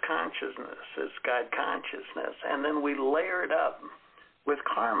source consciousness. It's God consciousness. And then we layer it up with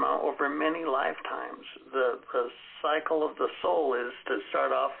karma over many lifetimes. The cycle of the soul is to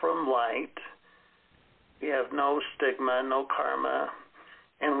start off from light. We have no stigma, no karma,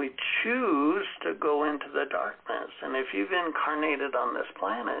 and we choose to go into the darkness. And if you've incarnated on this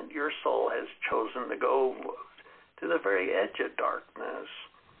planet, your soul has chosen to go to the very edge of darkness.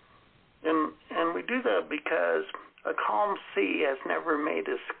 And we do that because a calm sea has never made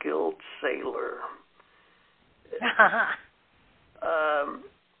a skilled sailor.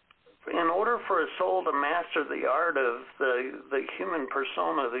 In order for a soul to master the art of the human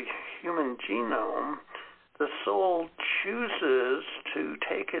persona, the human genome, the soul chooses to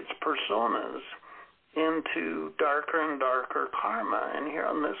take its personas into darker and darker karma. And here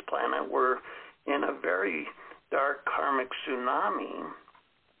on this planet, we're in a very dark karmic tsunami.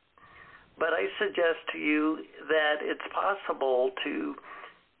 But I suggest to you that it's possible to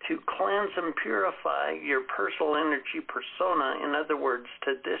cleanse and purify your personal energy persona. In other words,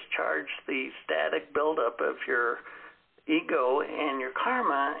 to discharge the static buildup of your ego and your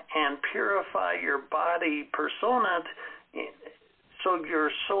karma and purify your body persona so your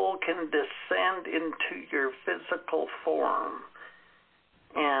soul can descend into your physical form.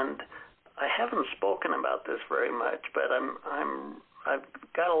 And I haven't spoken about this very much, but I've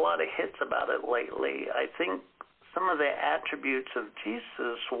got a lot of hits about it lately. I think some of the attributes of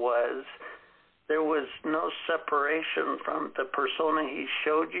Jesus was there was no separation from the persona he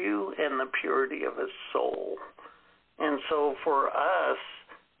showed you and the purity of his soul. And so for us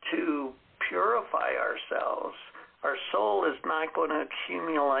to purify ourselves, our soul is not going to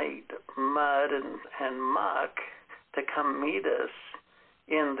accumulate mud and muck to come meet us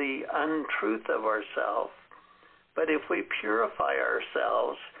in the untruth of ourselves. But if we purify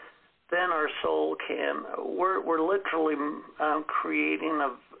ourselves, then our soul we're literally creating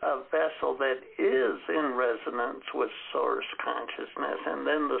a vessel that is in resonance with source consciousness, and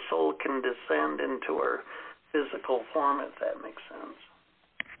then the soul can descend into our physical form, if that makes sense.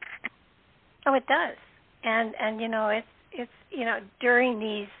 Oh, it does. And it's during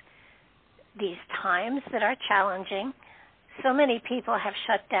these times that are challenging, so many people have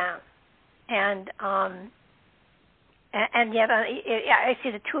shut down. And yet I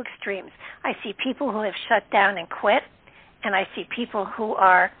see the two extremes. I see people who have shut down and quit, and I see people who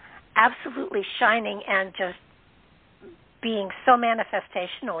are absolutely shining and just being so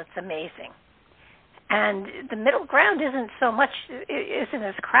manifestational, it's amazing. And the middle ground isn't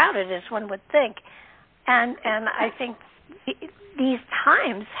as crowded as one would think. And I think these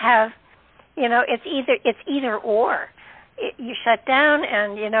times have, it's either or. You shut down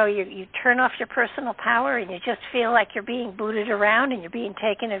and, you turn off your personal power and you just feel like you're being booted around and you're being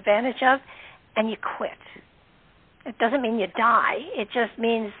taken advantage of, and you quit. It doesn't mean you die. It just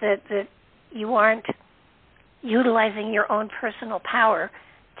means that you aren't utilizing your own personal power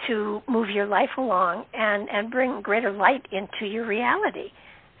to move your life along and bring greater light into your reality.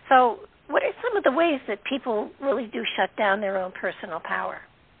 So what are some of the ways that people really do shut down their own personal power?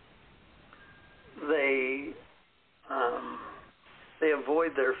 They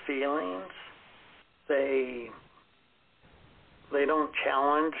avoid their feelings. They don't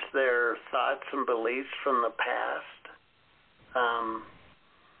challenge their thoughts and beliefs from the past.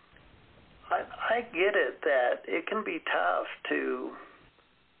 I get it that it can be tough to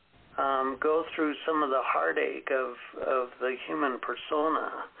go through some of the heartache of the human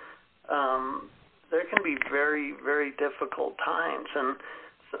persona. There can be very, very difficult times, and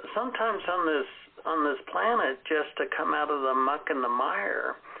sometimes on this planet, just to come out of the muck and the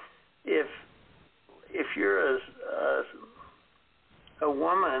mire, if you're a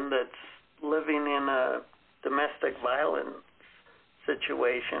woman that's living in a domestic violence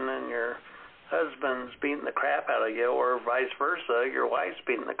situation and your husband's beating the crap out of you, or vice versa, your wife's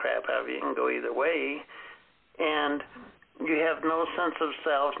beating the crap out of you, can go either way, and you have no sense of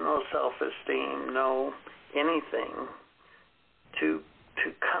self, no self-esteem, no anything, to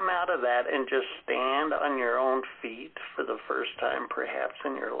come out of that and just stand on your own feet for the first time perhaps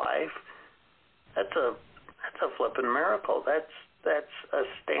in your life, that's a flippin' miracle. That's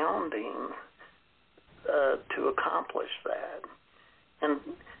astounding to accomplish that.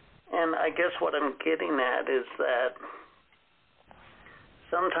 And I guess what I'm getting at is that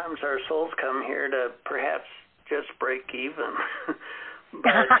sometimes our souls come here to perhaps just break even.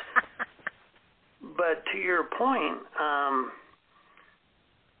 But to your point,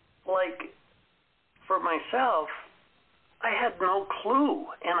 like for myself, I had no clue,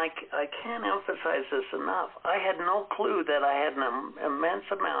 and I can't emphasize this enough. I had no clue that I had an immense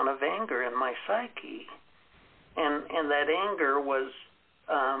amount of anger in my psyche, and that anger was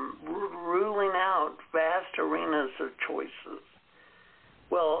ruling out vast arenas of choices.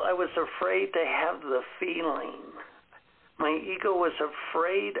 Well, I was afraid to have the feeling. My ego was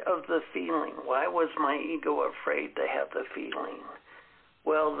afraid of the feeling. Why was my ego afraid to have the feeling?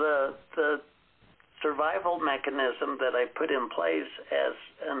 Well, the survival mechanism that I put in place as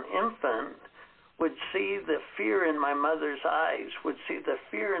an infant would see the fear in my mother's eyes, would see the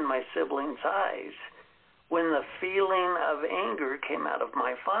fear in my siblings' eyes when the feeling of anger came out of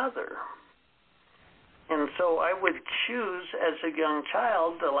my father. And so I would choose as a young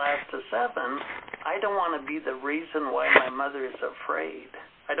child, the last of 7, I don't want to be the reason why my mother is afraid.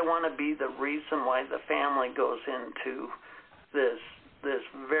 I don't want to be the reason why the family goes into this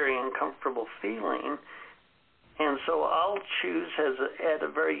very uncomfortable feeling. And so I'll choose at a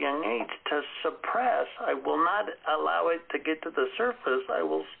very young age to suppress. I will not allow it to get to the surface. I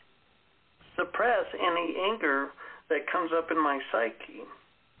will suppress any anger that comes up in my psyche.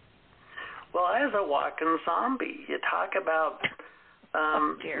 Well, as a walking zombie, you talk about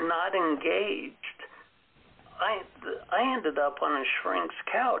not engaged. I ended up on a shrink's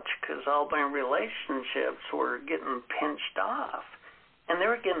couch because all my relationships were getting pinched off. And they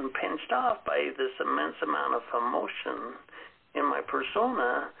were getting pinched off by this immense amount of emotion in my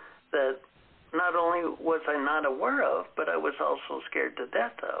persona that not only was I not aware of, but I was also scared to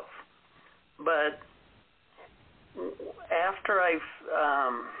death of. But after I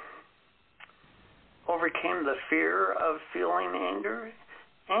overcame the fear of feeling anger,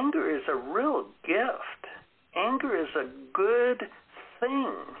 anger is a real gift. Anger is a good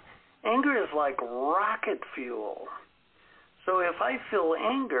thing. Anger is like rocket fuel. So if I feel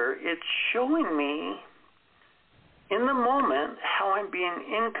anger, it's showing me in the moment how I'm being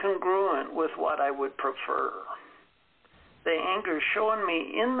incongruent with what I would prefer. The anger is showing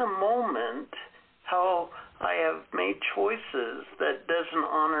me in the moment how I have made choices that doesn't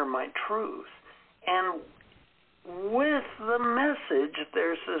honor my truth. And with the message,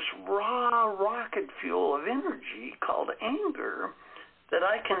 there's this raw rocket fuel of energy called anger that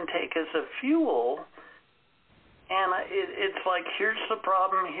I can take as a fuel. And it's like, here's the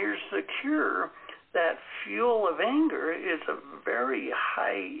problem, here's the cure. That fuel of anger is a very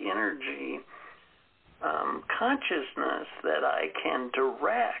high energy consciousness that I can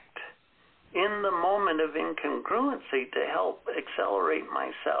direct in the moment of incongruency to help accelerate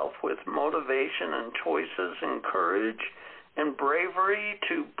myself with motivation and choices and courage and bravery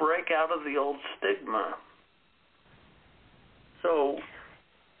to break out of the old stigma. So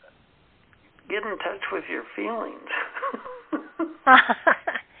get in touch with your feelings.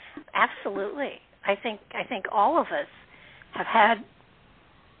 Absolutely. I think all of us have had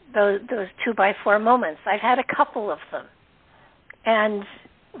those 2x4 moments. I've had a couple of them. And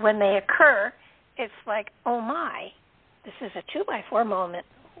when they occur, it's like, oh my, this is a 2x4 moment.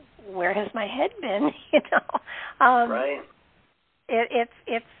 Where has my head been? Right.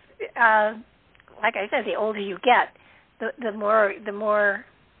 It's like I said, the older you get, the more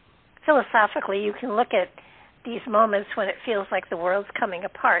philosophically you can look at these moments when it feels like the world's coming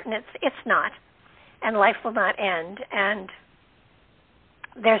apart, and it's not, and life will not end, and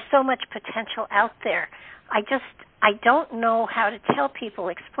there's so much potential out there. I don't know how to tell people,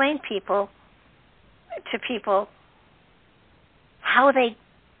 explain to people how they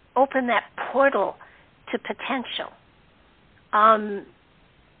open that portal to potential.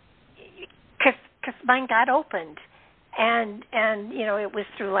 Because mine got opened, and it was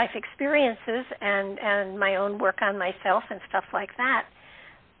through life experiences and my own work on myself and stuff like that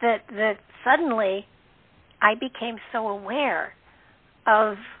suddenly I became so aware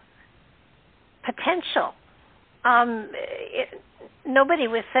of potential. Nobody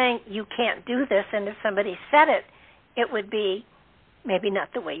was saying you can't do this, and if somebody said it, it would be maybe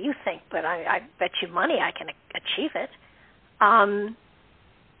not the way you think, but I bet you money I can achieve it.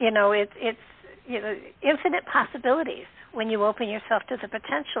 It's infinite possibilities when you open yourself to the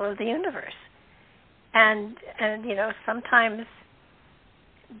potential of the universe. And sometimes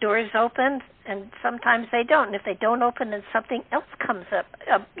doors open and sometimes they don't. And if they don't open, then something else comes up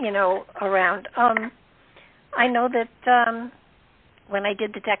around. I know that when I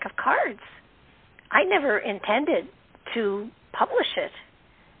did the deck of cards, I never intended to publish it.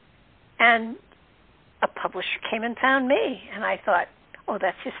 And a publisher came and found me, and I thought, oh,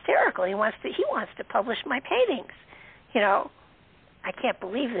 that's hysterical. He wants to publish my paintings. You know, I can't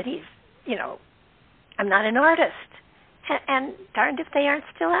believe that he's, you know, I'm not an artist. And darned if they aren't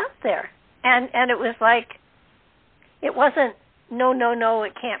still out there. And it was like, it wasn't, no,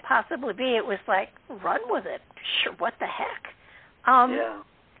 it can't possibly be. It was like, run with it. Sure, what the heck? Yeah.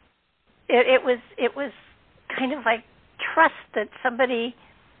 It was kind of like trust that somebody.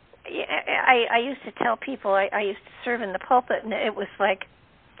 I used to tell people, I used to serve in the pulpit, and it was like,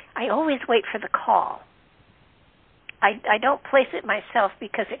 I always wait for the call. I don't place it myself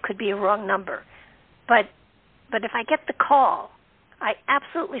because it could be a wrong number, but if I get the call, I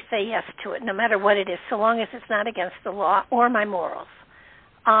absolutely say yes to it, no matter what it is, so long as it's not against the law or my morals.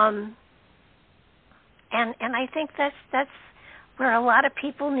 And I think that's where a lot of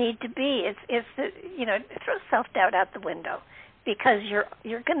people need to be. It's you know, throw self-doubt out the window, because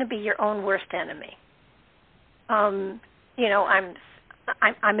you're going to be your own worst enemy. You know,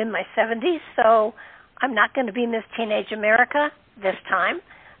 I'm in my 70s, so I'm not going to be Miss Teenage America this time.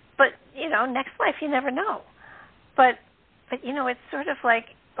 But you know, next life you never know. But you know, it's sort of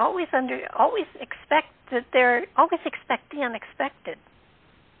like always expect the unexpected,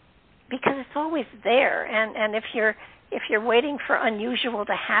 because it's always there. And if you're waiting for unusual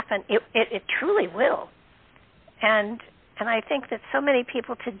to happen, it truly will. And I think that so many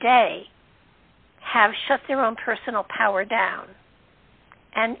people today have shut their own personal power down.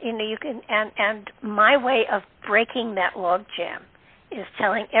 And you know, you can and my way of breaking that logjam is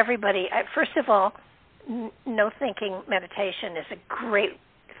telling everybody, first of all, no thinking meditation is a great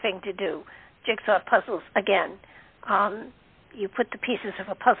thing to do. Jigsaw puzzles, again, you put the pieces of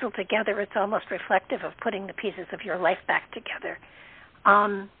a puzzle together, it's almost reflective of putting the pieces of your life back together.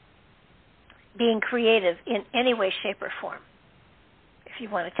 Being creative in any way, shape, or form. If you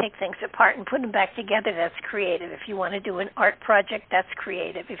want to take things apart and put them back together, that's creative. If you want to do an art project, that's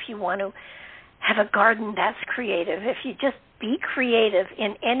creative. If you want to have a garden, that's creative. If you just be creative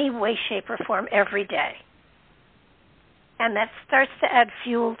in any way, shape, or form every day. And that starts to add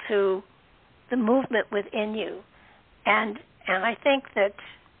fuel to the movement within you. And I think that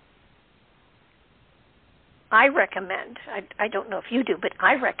I recommend, I don't know if you do, but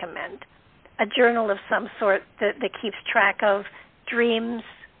I recommend a journal of some sort that keeps track of dreams,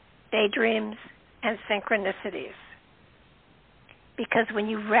 daydreams, and synchronicities. Because when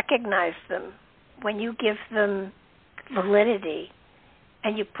you recognize them, when you give them validity,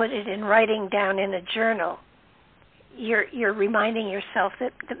 and you put it in writing down in a journal, you're reminding yourself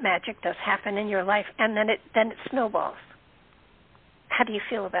that magic does happen in your life, and then it snowballs. How do you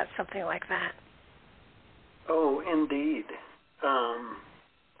feel about something like that? Oh, indeed.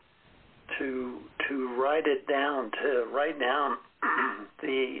 To write it down, to write down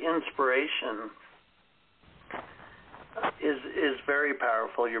the inspiration is very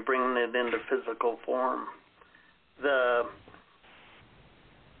powerful. You're bringing it into physical form.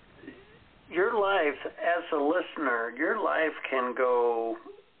 Your life, as a listener, your life can go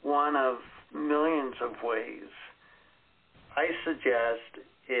one of millions of ways. I suggest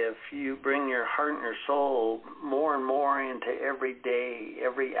if you bring your heart and your soul more and more into every day,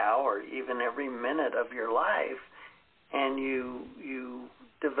 every hour, even every minute of your life, and you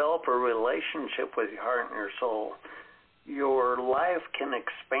develop a relationship with your heart and your soul, your life can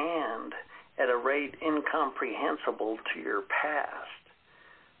expand at a rate incomprehensible to your past.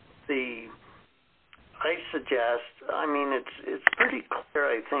 I suggest, I mean, it's pretty clear,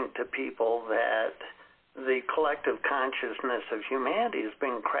 I think, to people that the collective consciousness of humanity has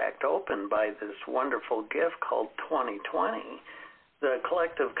been cracked open by this wonderful gift called 2020. The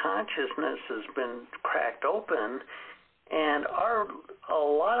collective consciousness has been cracked open, and a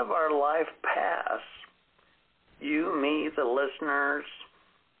lot of our life past, you, me, the listeners,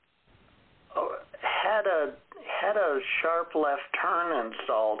 had a sharp left turn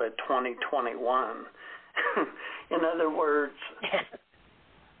installed at 2021. In other words,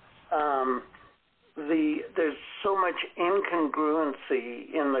 there's so much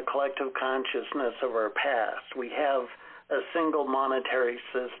incongruency in the collective consciousness of our past. We have a single monetary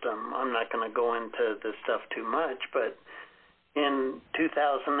system. I'm not going to go into this stuff too much, but in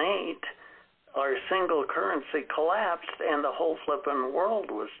 2008, our single currency collapsed and the whole flippin'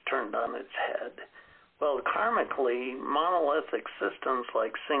 world was turned on its head. Well, karmically, monolithic systems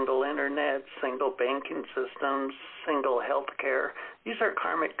like single internet, single banking systems, single healthcare, these are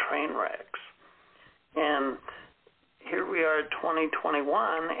karmic train wrecks. And here we are at 2021,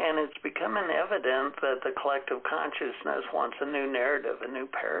 and it's becoming evident that the collective consciousness wants a new narrative, a new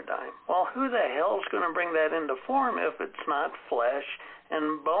paradigm. Well, who the hell is going to bring that into form if it's not flesh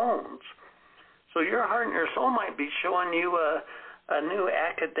and bones? So your heart and your soul might be showing you a new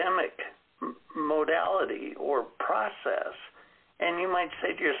academic modality or process, and you might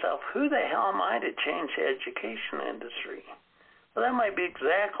say to yourself, who the hell am I to change the education industry? Well, that might be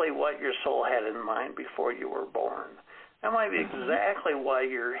exactly what your soul had in mind before you were born. That might be exactly why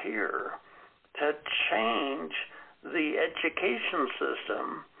you're here, to change the education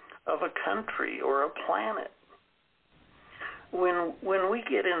system of a country or a planet. When we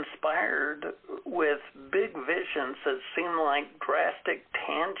get inspired with big visions that seem like drastic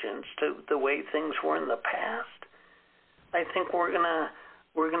tangents to the way things were in the past, I think we're gonna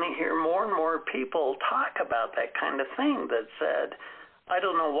hear more and more people talk about that kind of thing that said, I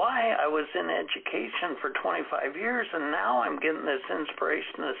don't know why I was in education for 25 years and now I'm getting this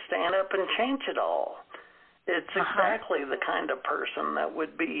inspiration to stand up and change it all. It's exactly the kind of person that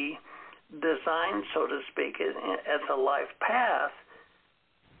would be designed, so to speak, as a life path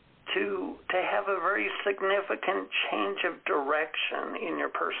to have a very significant change of direction in your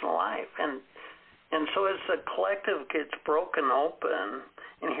personal life. And so as the collective gets broken open,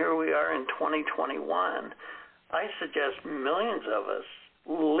 and here we are in 2021, I suggest millions of us,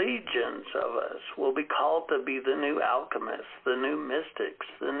 legions of us, will be called to be the new alchemists, the new mystics,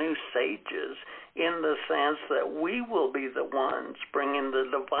 the new sages, in the sense that we will be the ones bringing the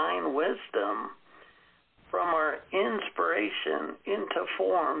divine wisdom from our inspiration into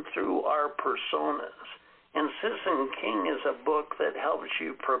form through our personas. And Citizen King is a book that helps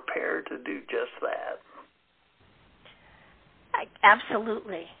you prepare to do just that.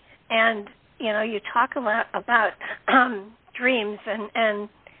 Absolutely. And, you talk a lot about dreams and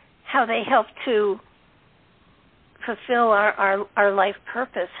how they help to fulfill our life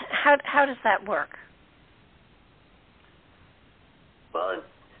purpose. How does that work? Well,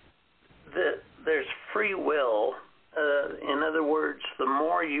 there's free will. In other words, the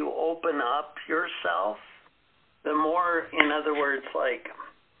more you open up yourself, the more, in other words, like,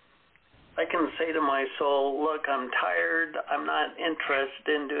 I can say to my soul, look, I'm tired. I'm not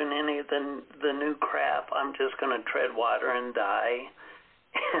interested in doing any of the new crap. I'm just going to tread water and die.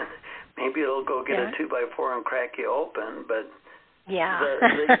 Maybe it'll go get a 2x4 and crack you open, but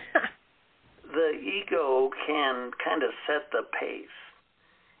the ego can kind of set the pace.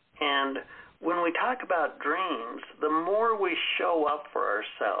 And when we talk about dreams, the more we show up for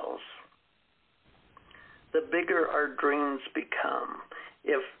ourselves, the bigger our dreams become.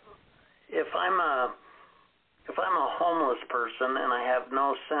 If I'm a homeless person and I have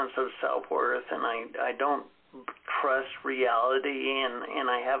no sense of self-worth and I don't trust reality and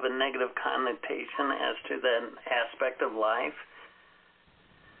I have a negative connotation as to that aspect of life,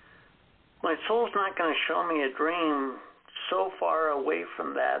 my soul's not going to show me a dream so far away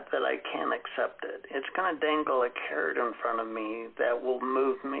from that I can't accept it. It's going to dangle a carrot in front of me that will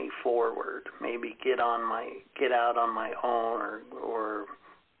move me forward, maybe get out on my own or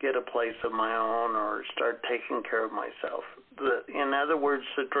get a place of my own or start taking care of myself. In other words,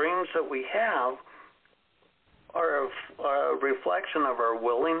 the dreams that we have are a reflection of our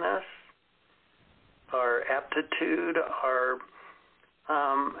willingness, our aptitude, our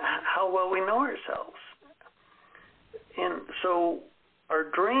how well we know ourselves. And so our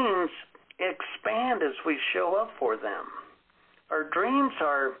dreams expand as we show up for them. Our dreams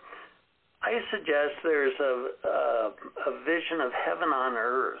are, I suggest there's a vision of heaven on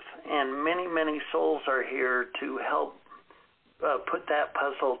earth, and many, many souls are here to help put that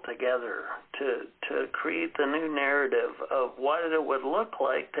puzzle together, to create the new narrative of what it would look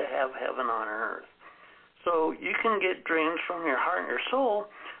like to have heaven on earth. So you can get dreams from your heart and your soul,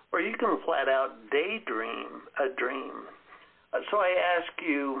 or you can flat out daydream a dream. So I ask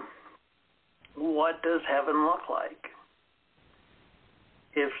you, what does heaven look like?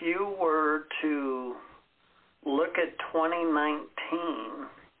 If you were to look at 2019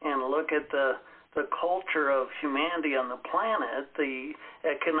 and look at the culture of humanity on the planet, the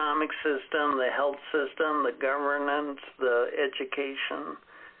economic system, the health system, the governance, the education,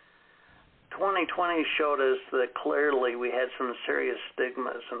 2020 showed us that clearly we had some serious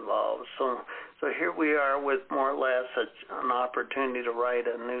stigmas involved. So here we are with more or less an opportunity to write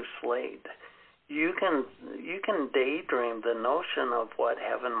a new slate. You can daydream the notion of what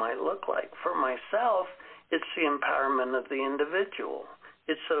heaven might look like. For myself, it's the empowerment of the individual.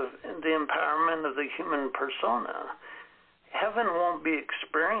 It's the empowerment of the human persona. Heaven won't be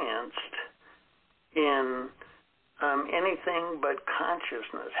experienced in anything but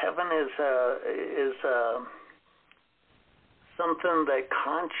consciousness. Heaven is something that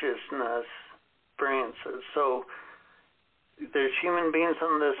consciousness experiences. So there's human beings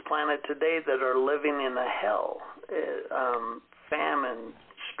on this planet today that are living in a hell, famine,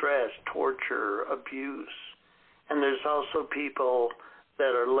 stress, torture, abuse. And there's also people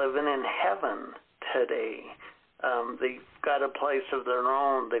that are living in heaven today. They've got a place of their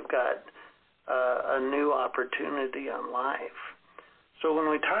own. They've got a new opportunity on life. So when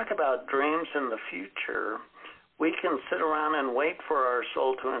we talk about dreams in the future, we can sit around and wait for our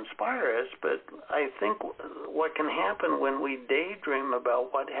soul to inspire us, but I think what can happen when we daydream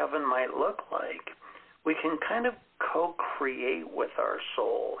about what heaven might look like, we can kind of co-create with our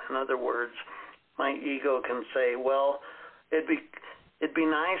soul. In other words, my ego can say, well, it'd be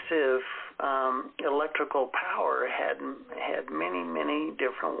nice if electrical power had many, many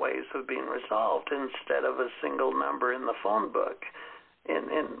different ways of being resolved instead of a single number in the phone book.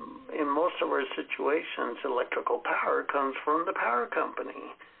 In most of our situations, electrical power comes from the power company.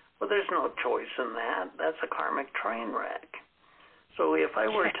 Well, there's no choice in that. That's a karmic train wreck. So if I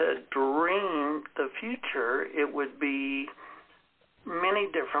were to dream the future, it would be many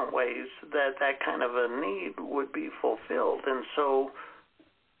different ways that kind of a need would be fulfilled. And so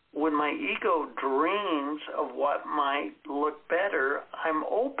when my ego dreams of what might look better, I'm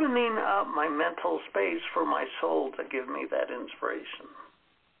opening up my mental space for my soul to give me that inspiration.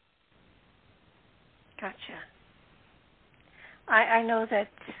 Gotcha. I know that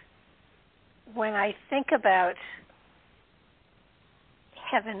when I think about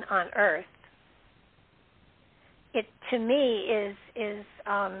heaven on earth, it to me is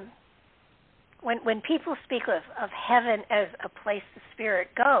when people speak of heaven as a place the spirit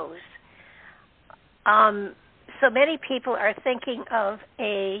goes, so many people are thinking of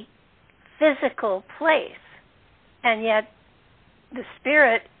a physical place, and yet the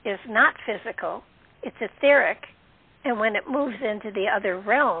spirit is not physical, it's etheric, and when it moves into the other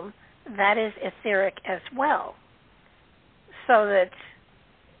realm, that is etheric as well. So that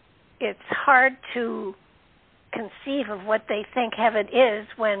it's hard to conceive of what they think heaven is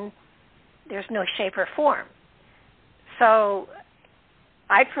when there's no shape or form. So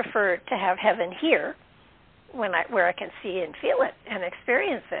I prefer to have heaven here where I can see and feel it and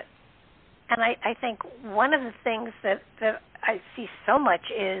experience it. And I think one of the things that I see so much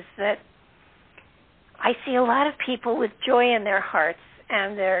is that I see a lot of people with joy in their hearts,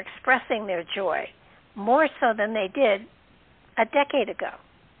 and they're expressing their joy more so than they did a decade ago.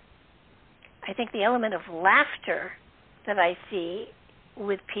 I think the element of laughter that I see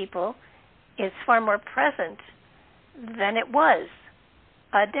with people is far more present than it was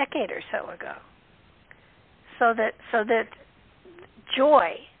a decade or so ago. So that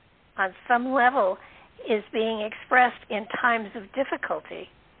joy on some level is being expressed in times of difficulty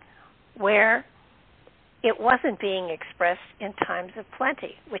where it wasn't being expressed in times of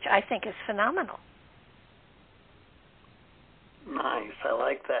plenty, which I think is phenomenal. Nice. I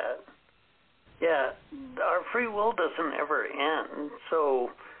like that. Yeah, our free will doesn't ever end. So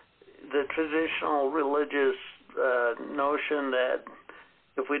the traditional religious notion that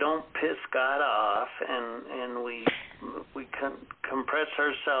if we don't piss God off and we compress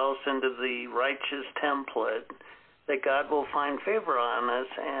ourselves into the righteous template, that God will find favor on us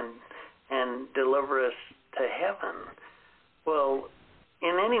and deliver us to heaven. Well,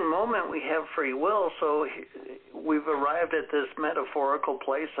 in any moment we have free will, so we've arrived at this metaphorical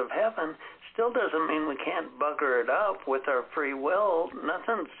place of heaven. Still doesn't mean we can't bugger it up with our free will.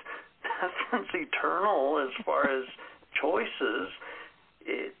 Nothing's eternal as far as choices.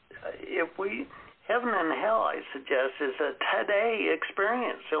 Heaven and hell, I suggest, is a today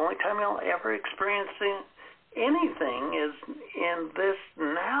experience. The only time you'll ever experience anything is in this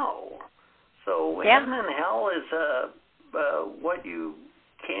now. So heaven and hell is what you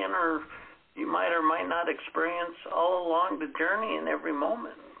can or you might or might not experience all along the journey in every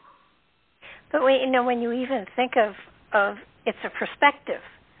moment. But when you even think of it's a perspective.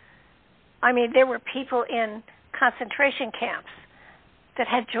 I mean, there were people in concentration camps that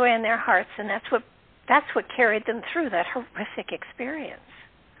had joy in their hearts, and that's what carried them through that horrific experience.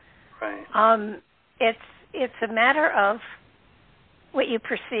 Right. It's a matter of what you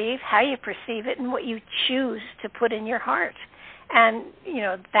perceive, how you perceive it, and what you choose to put in your heart. And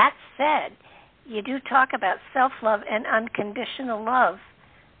that said, you do talk about self-love and unconditional love.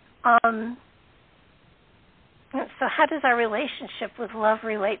 So how does our relationship with love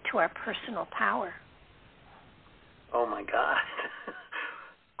relate to our personal power? Oh, my God.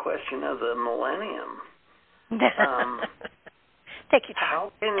 Question of the millennium. Take your time.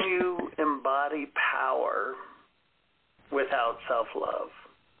 How can you embody power without self-love?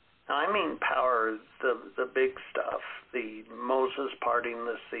 Now, I mean power, the big stuff, the Moses parting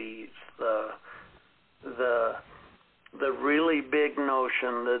the seas, the really big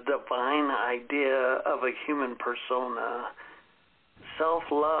notion, the divine idea of a human persona.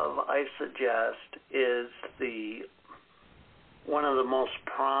 Self-love, I suggest, is one of the most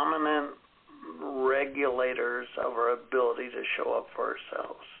prominent regulators of our ability to show up for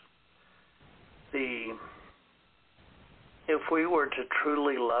ourselves. If we were to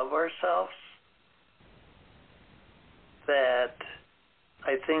truly love ourselves, that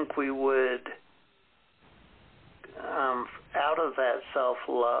I think we would, out of that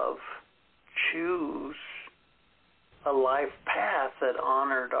self-love, choose a life path that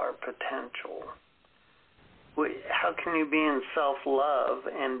honored our potential. How can you be in self-love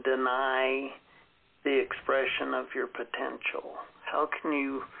and deny the expression of your potential? How can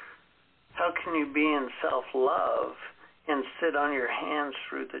you be in self-love and sit on your hands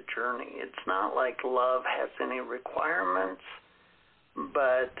through the journey? It's not like love has any requirements,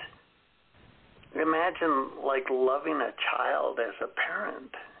 but imagine like loving a child as a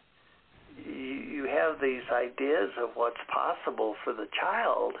parent. You have these ideas of what's possible for the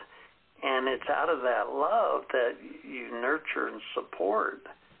child, and it's out of that love that you nurture and support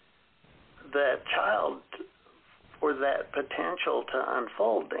that child for that potential to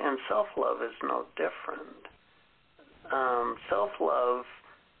unfold. And self-love is no different. Self-love,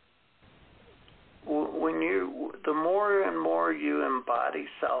 the more and more you embody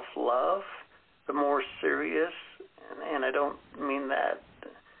self-love, the more serious, and I don't mean that,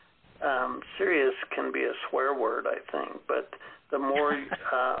 serious can be a swear word, I think, but the more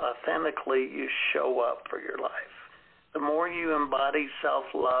authentically you show up for your life. The more you embody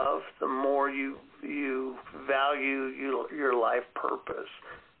self-love, the more you value your life purpose.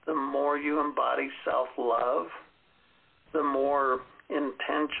 The more you embody self-love, the more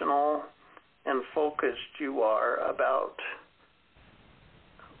intentional and focused you are about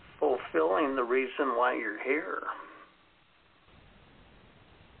fulfilling the reason why you're here.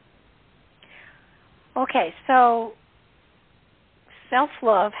 Okay, so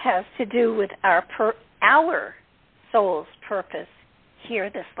self-love has to do with our soul's purpose here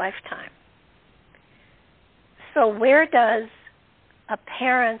this lifetime. So where does a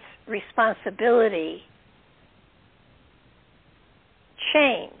parent's responsibility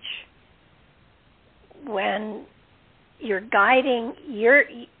change when you're guiding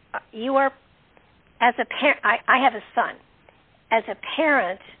you are, as a parent, I have a son. As a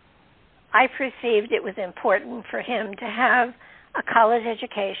parent, I perceived it was important for him to have a college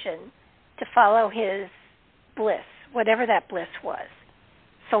education, to follow his bliss, whatever that bliss was,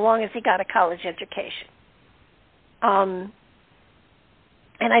 so long as he got a college education. And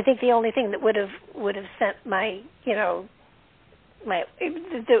I think the only thing that would have sent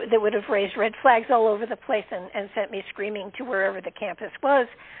that would have raised red flags all over the place and sent me screaming to wherever the campus was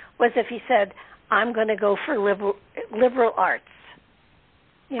if he said, I'm going to go for liberal arts.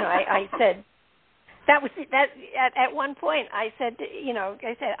 I said, that at one point I said,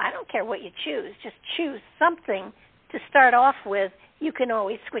 I don't care what you choose, just choose something to start off with. You can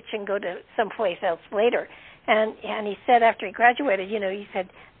always switch and go to someplace else later. And he said after he graduated, he said,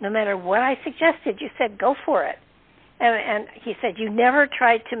 no matter what I suggested, you said go for it. And he said, you never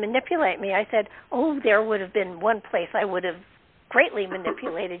tried to manipulate me. I said, there would have been one place I would have greatly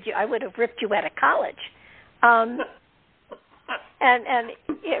manipulated you. I would have ripped you out of college. And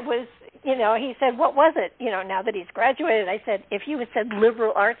it was, he said, what was it? Now that he's graduated, I said, if you had said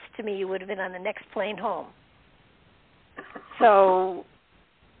liberal arts to me, you would have been on the next plane home. So,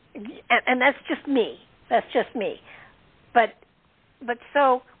 and that's just me. That's just me. But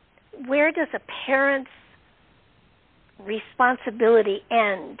so where does a parent's responsibility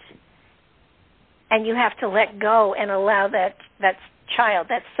end? And you have to let go and allow that child,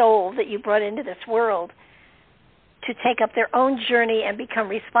 that soul that you brought into this world, to take up their own journey and become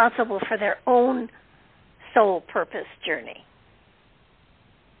responsible for their own soul purpose journey.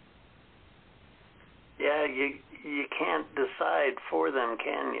 Yeah, you can't decide for them,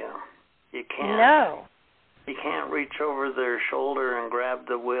 can you? You can't. No. You can't reach over their shoulder and grab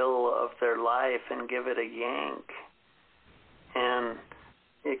the wheel of their life and give it a yank. And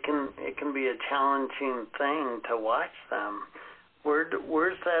it can be a challenging thing to watch them.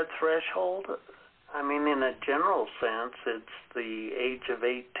 Where's that threshold? I mean, in a general sense, it's the age of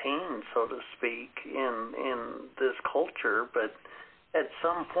 18, so to speak, in this culture. But at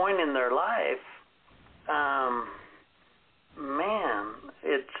some point in their life,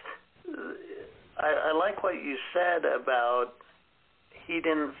 I like what you said about he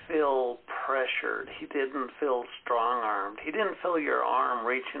didn't feel pressured. He didn't feel strong-armed. He didn't feel your arm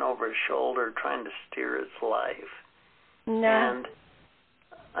reaching over his shoulder trying to steer his life. No. And,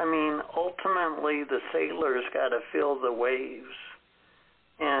 I mean, ultimately the sailor's got to feel the waves.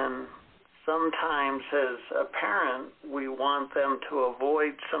 And sometimes as a parent, we want them to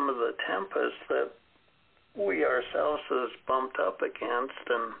avoid some of the tempests that we ourselves is bumped up against,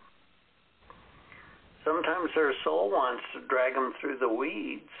 and sometimes their soul wants to drag them through the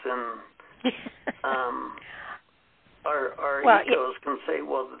weeds, and our egos can say,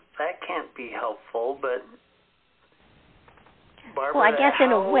 well, that can't be helpful, but Barbara, well, I guess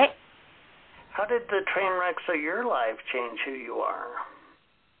in a way... How did the train wrecks of your life change who you are?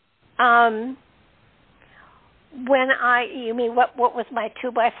 You mean what was my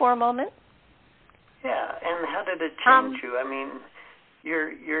 2x4 moment? Yeah, and how did it change you? I mean,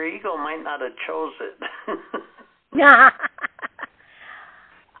 your ego might not have chose it.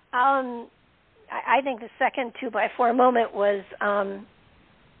 I think the second 2x4 moment was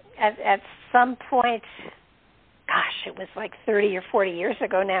at some point, gosh, it was like 30 or 40 years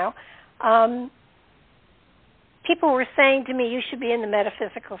ago now, people were saying to me, you should be in the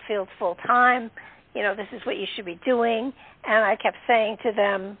metaphysical field full time, this is what you should be doing, and I kept saying to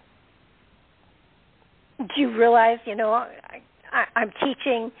them, do you realize, I'm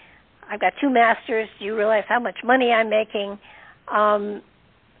teaching, I've got 2 masters, do you realize how much money I'm making, and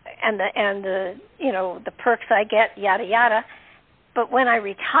the perks I get, yada, yada, but when I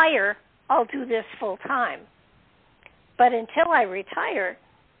retire, I'll do this full time. But until I retire,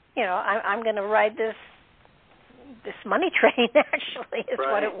 I'm going to ride this money train, actually, is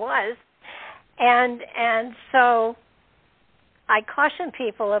right. what it was. And so I caution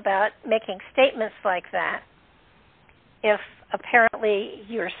people about making statements like that if apparently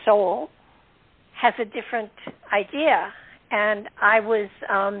your soul has a different idea. And I was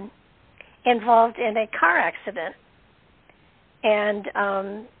involved in a car accident, and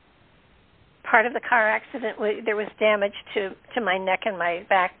part of the car accident, there was damage to my neck and my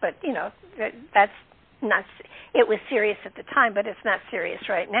back, but, that's not, it was serious at the time, but it's not serious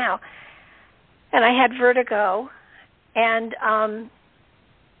right now. And I had vertigo, and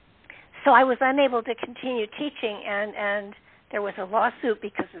so I was unable to continue teaching, and there was a lawsuit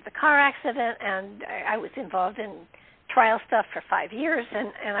because of the car accident, and I was involved in trial stuff for 5 years,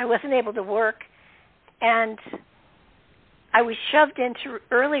 and I wasn't able to work, and I was shoved into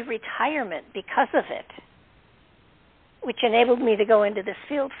early retirement because of it, which enabled me to go into this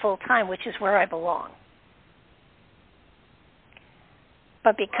field full time, which is where I belong.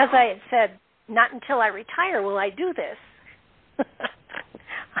 But because I had said, not until I retire will I do this,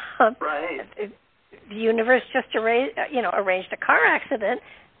 right. The universe just arranged a car accident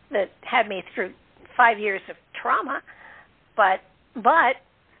that had me through 5 years of trauma, but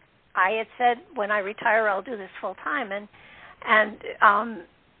I had said, when I retire, I'll do this full time, and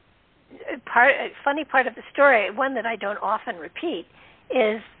funny part of the story, one that I don't often repeat,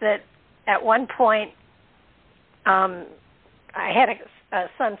 is that at one point, I had a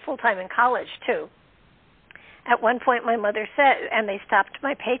son full-time in college, too. At one point, my mother said, and they stopped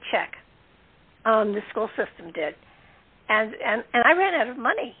my paycheck, the school system did, and I ran out of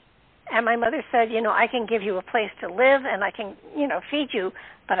money. And my mother said, I can give you a place to live, and I can, feed you,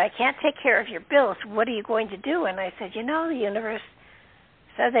 but I can't take care of your bills. What are you going to do? And I said, the universe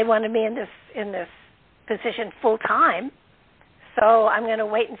said they wanted me in this position full time, so I'm going to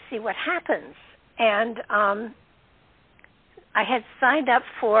wait and see what happens. And I had signed up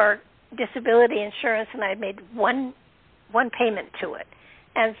for disability insurance, and I had made one payment to it.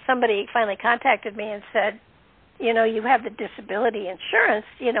 And somebody finally contacted me and said, you have the disability insurance,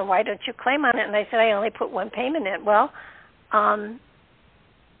 why don't you claim on it? And I said, I only put one payment in. Well,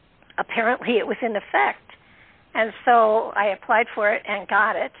 apparently it was in effect. And so I applied for it and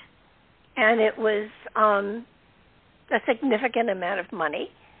got it. And it was a significant amount of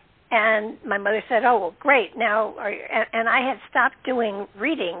money. And my mother said, oh, well, great. Now, and I had stopped doing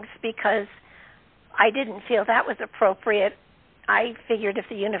readings because I didn't feel that was appropriate. I figured if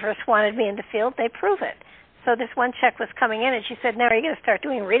the universe wanted me in the field, they'd prove it. So this one check was coming in, and she said, now are you going to start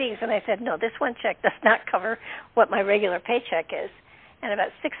doing readings? And I said, no, this one check does not cover what my regular paycheck is. And about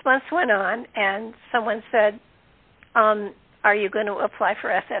 6 months went on, and someone said, are you going to apply for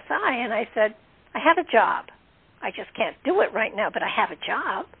SSI? And I said, I have a job. I just can't do it right now, but I have a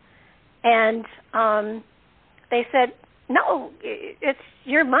job. And they said, no, it's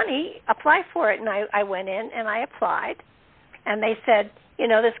your money. Apply for it. And I went in, and I applied. And they said,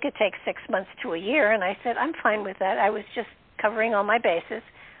 this could take 6 months to a year. And I said, I'm fine with that. I was just covering all my bases.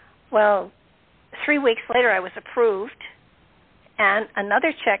 Well, 3 weeks later, I was approved. And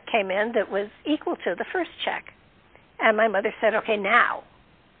another check came in that was equal to the first check. And my mother said, okay, now,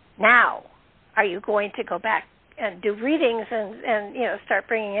 are you going to go back and do readings and start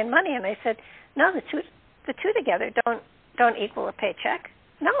bringing in money? And I said, no, the two together don't equal a paycheck.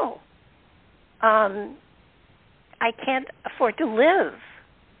 No. I can't afford to live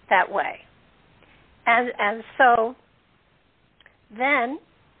that way. And so then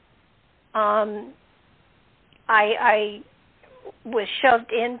I was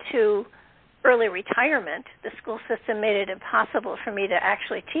shoved into early retirement. The school system made it impossible for me to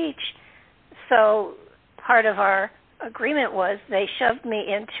actually teach. So part of our agreement was they shoved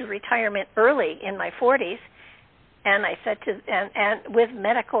me into retirement early in my 40s, and I said and with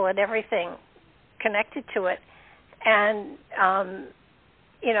medical and everything connected to it, and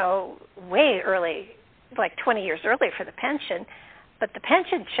way early, like 20 years early for the pension. But the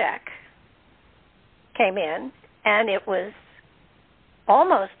pension check came in, and it was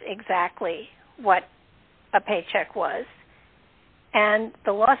almost exactly what a paycheck was. And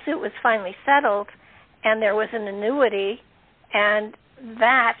the lawsuit was finally settled, and there was an annuity, and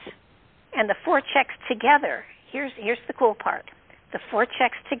that and the 4 checks together. Here's the cool part. The 4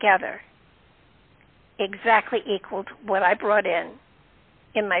 checks together exactly equaled what I brought in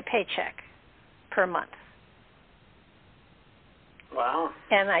my paycheck per month. Wow.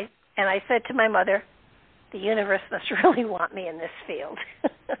 And I said to my mother, the universe must really want me in this field.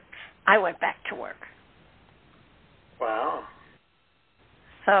 I went back to work. Wow.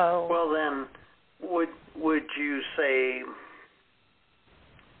 So. Well, then, would you say?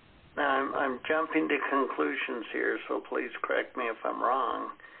 Now I'm jumping to conclusions here, so please correct me if I'm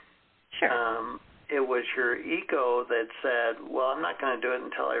wrong. Sure. It was your ego that said, "Well, I'm not going to do it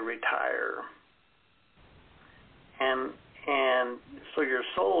until I retire," and so your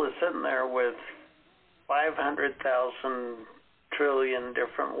soul is sitting there with 500,000 trillion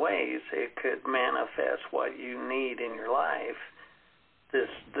different ways it could manifest what you need in your life. This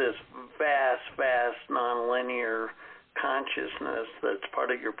vast nonlinear consciousness that's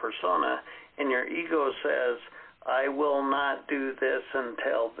part of your persona, and your ego says, I will not do this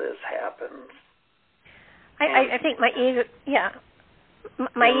until this happens. I think my ego,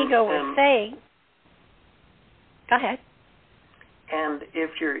 my ego was saying, go ahead. And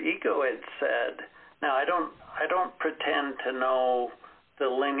if your ego had said, now I don't pretend to know the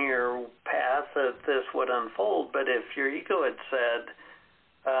linear path that this would unfold, but if your ego had said,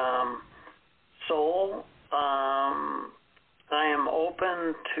 soul, I am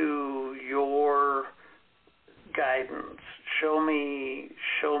open to your guidance. Show me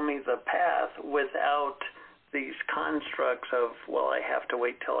the path without these constructs of, well, I have to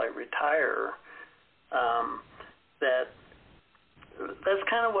wait till I retire. That's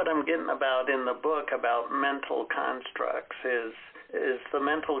kind of what I'm getting about in the book about mental constructs is the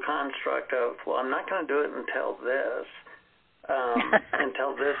mental construct of, well, I'm not going to do it until this,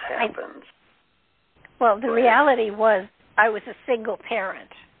 until this happens. Well, the reality was I was a single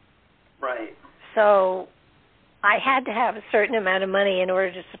parent. Right. So I had to have a certain amount of money in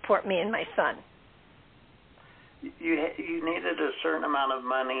order to support me and my son. You needed a certain amount of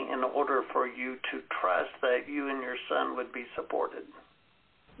money in order for you to trust that you and your son would be supported.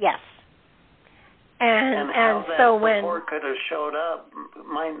 Yes. And how that so when support could have showed up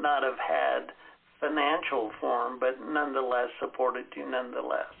might not have had financial form, but nonetheless supported you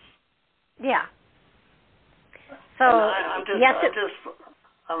nonetheless. Yeah. So I'm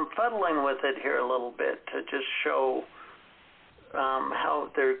fuddling with it here a little bit to just show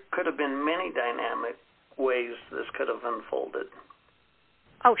how there could have been many dynamic ways this could have unfolded.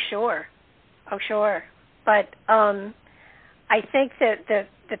 Oh, sure. But I think that the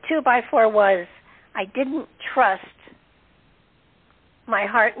 2x4 was I didn't trust my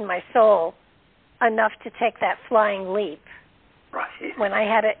heart and my soul enough to take that flying leap. Right. When I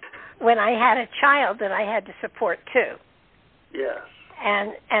had a child that I had to support too. Yes.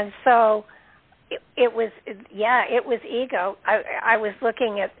 And so it was ego. I was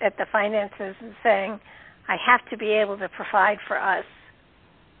looking at the finances and saying, I have to be able to provide for us,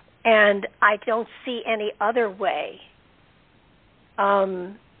 and I don't see any other way.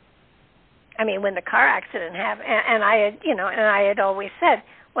 When the car accident happened, and I had always said,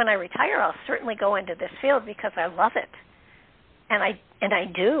 when I retire, I'll certainly go into this field because I love it, and I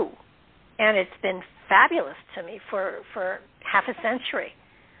do, and it's been fabulous to me for half a century.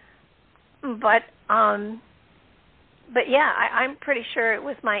 But yeah, I'm pretty sure it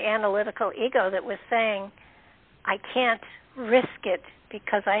was my analytical ego that was saying, I can't risk it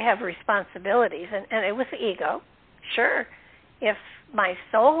because I have responsibilities. And it was the ego. Sure, if my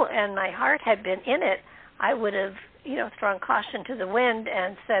soul and my heart had been in it, I would have thrown caution to the wind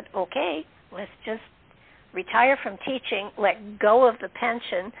and said, okay, let's just retire from teaching, let go of the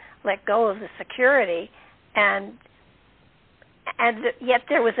pension, let go of the security, and yet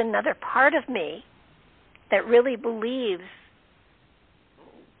there was another part of me that really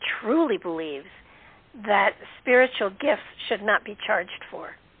truly believes, that spiritual gifts should not be charged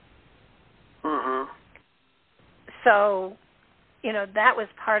for. Mm-hmm. So, that was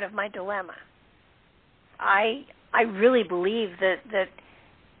part of my dilemma. I really believe that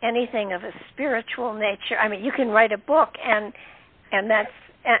anything of a spiritual nature, I mean, you can write a book and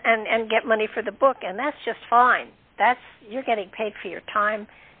get money for the book, and that's just fine. You're getting paid for your time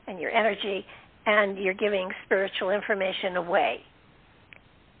and your energy, and you're giving spiritual information away.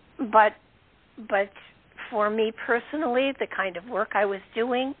 But for me personally, the kind of work I was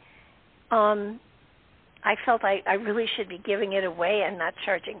doing, I felt I really should be giving it away and not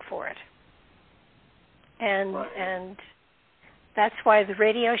charging for it. And that's why the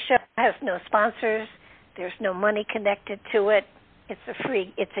radio show has no sponsors. There's no money connected to it.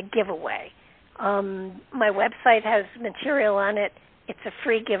 It's a giveaway. My website has material on it. It's a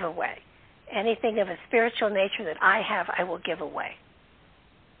free giveaway. Anything of a spiritual nature that I have, I will give away.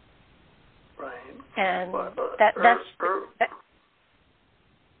 Right. And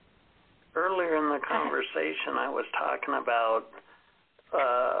earlier in the conversation, I was talking about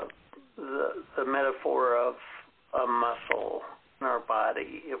the metaphor of a muscle in our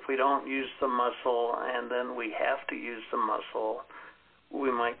body. If we don't use the muscle and then we have to use the muscle,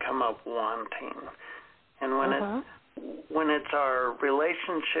 we might come up wanting. And when it's our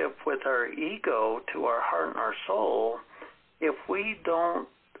relationship with our ego to our heart and our soul, if we don't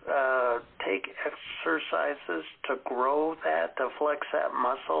take exercises to grow that, to flex that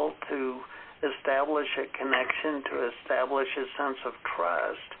muscle, to establish a connection, to establish a sense of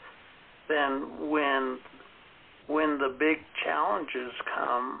trust, then when the big challenges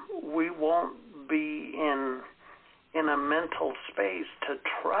come, we won't be in a mental space to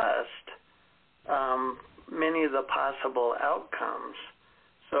trust many of the possible outcomes.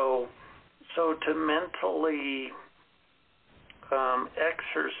 So to mentally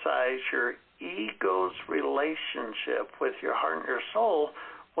exercise your ego's relationship with your heart and your soul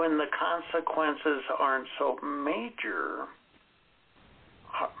when the consequences aren't so major.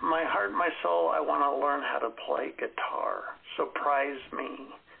 My heart, my soul, I want to learn how to play guitar. Surprise me.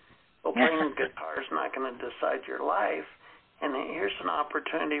 Well, playing guitar is not going to decide your life, and here's an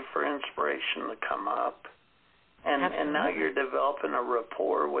opportunity for inspiration to come up. And now you're developing a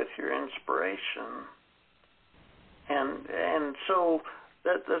rapport with your inspiration. And so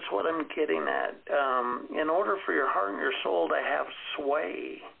that's what I'm getting at. In order for your heart and your soul to have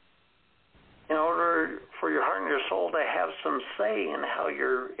sway, in order for your heart and your soul to have some say in how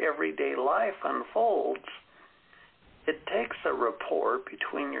your everyday life unfolds, it takes a rapport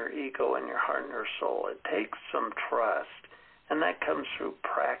between your ego and your heart and your soul. It takes some trust, and that comes through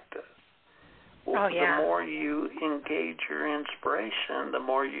practice. Oh, yeah. The more you engage your inspiration, the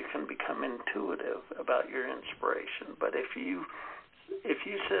more you can become intuitive about your inspiration. But if you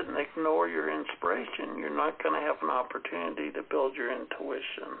sit and ignore your inspiration, you're not going to have an opportunity to build your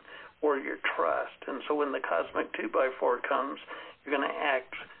intuition or your trust. And so when the cosmic 2x4 comes, you're going to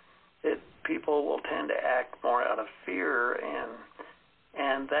act. People will tend to act more out of fear,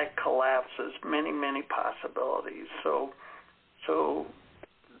 and that collapses many, many possibilities. So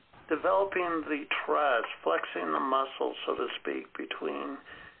developing the trust, flexing the muscle, so to speak, between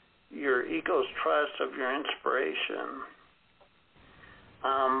your ego's trust of your inspiration,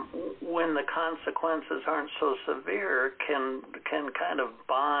 when the consequences aren't so severe, can kind of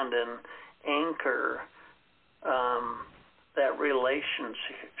bond and anchor that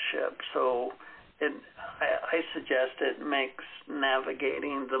relationship. So I suggest it makes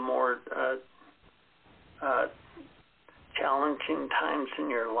navigating the more challenging times in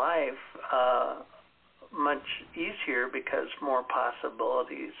your life much easier, because more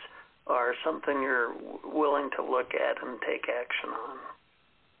possibilities are something you're willing to look at and take action on.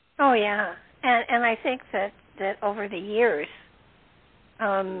 Oh, yeah. And I think that over the years,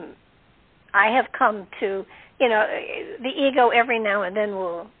 I have come to, the ego every now and then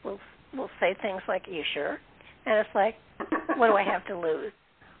will say things like, "You sure?" And it's like, what do I have to lose?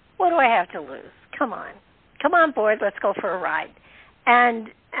 What do I have to lose? Come on board, let's go for a ride.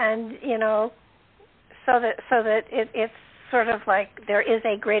 And so that it's sort of like there is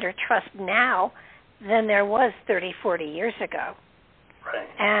a greater trust now than there was 30, 40 years ago. Right.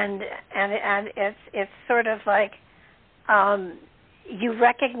 And it's sort of like you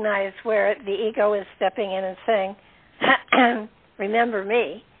recognize where the ego is stepping in and saying, "Remember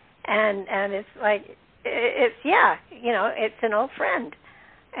me," and it's like it's an old friend,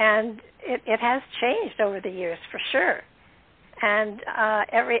 and it has changed over the years for sure. And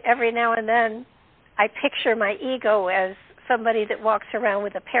every now and then, I picture my ego as somebody that walks around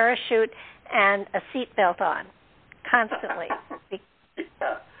with a parachute and a seatbelt on constantly,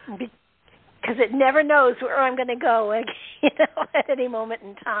 because it never knows where I'm going to go, at any moment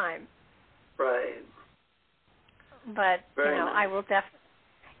in time. Right. But Very nice. I will definitely.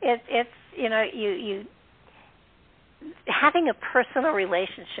 It's you having a personal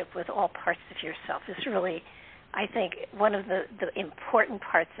relationship with all parts of yourself is really, I think, one of the important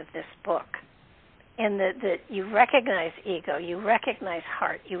parts of this book. In that you recognize ego, you recognize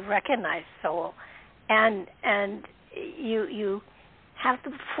heart, you recognize soul, and you have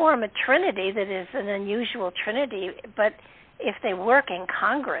to form a trinity that is an unusual trinity. But if they work in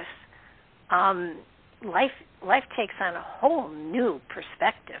Congress, life takes on a whole new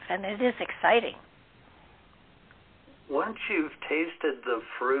perspective, and it is exciting. Once you've tasted the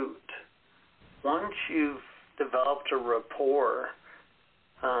fruit, once you've developed a rapport,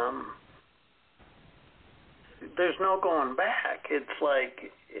 there's no going back. It's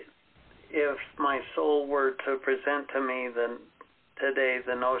like if my soul were to present to me today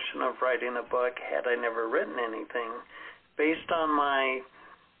the notion of writing a book, had I never written anything, based on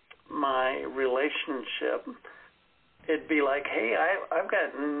my relationship, it'd be like, hey, I've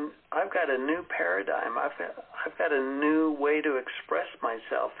got a new paradigm. I've got a new way to express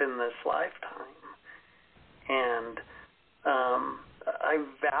myself in this lifetime, and I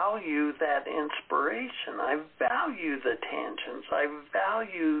value that inspiration. I value the tangents. I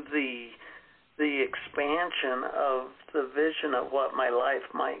value the expansion of the vision of what my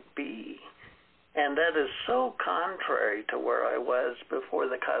life might be. And that is so contrary to where I was before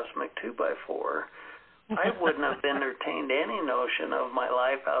the Cosmic 2x4. I wouldn't have entertained any notion of my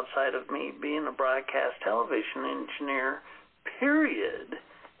life outside of me being a broadcast television engineer, period.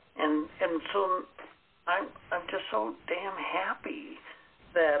 And so I'm just so damn happy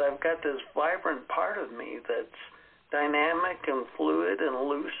that I've got this vibrant part of me that's dynamic and fluid and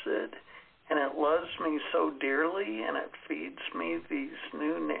lucid, and it loves me so dearly, and it feeds me these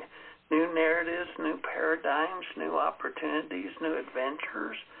new narratives, new paradigms, new opportunities, new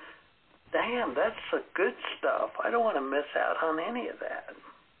adventures. Damn, that's the good stuff. I don't want to miss out on any of that.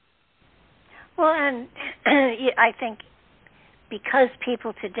 Well, and I think because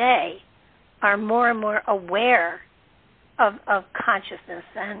people today are more and more aware of consciousness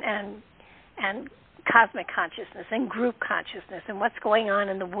and cosmic consciousness and group consciousness and what's going on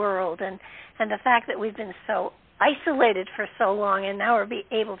in the world, and the fact that we've been so isolated for so long, and now we're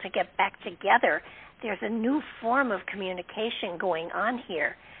able to get back together. There's a new form of communication going on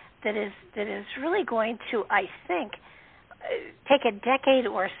here that is really going to, I think, take a decade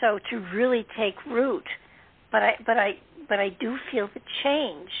or so to really take root. But I do feel the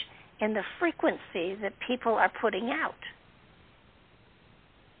change in the frequency that people are putting out.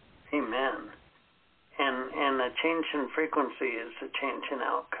 Amen. And a change in frequency is a change in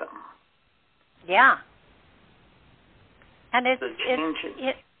outcome. Yeah. And it's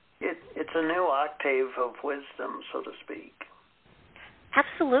a new octave of wisdom, so to speak.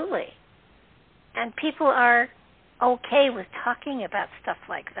 Absolutely. And people are okay with talking about stuff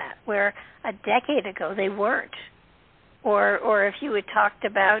like that, where a decade ago they weren't. Or if you had talked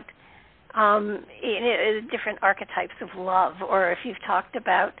about different archetypes of love, or if you've talked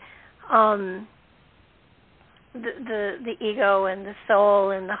about the ego and the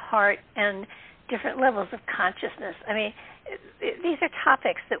soul and the heart and different levels of consciousness. I mean, these are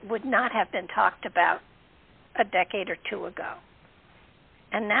topics that would not have been talked about a decade or two ago.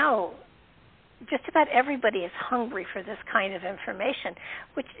 And now just about everybody is hungry for this kind of information,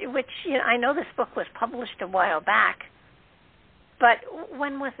 which I know this book was published a while back, but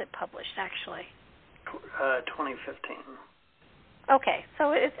when was it published, actually? 2015. Okay,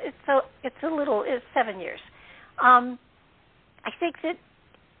 so it's 7 years. I think that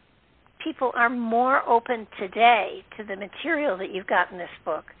people are more open today to the material that you've got in this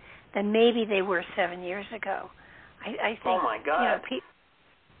book than maybe they were 7 years ago. I think. Oh my God!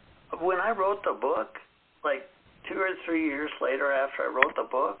 When I wrote the book, like 2 or 3 years later after I wrote the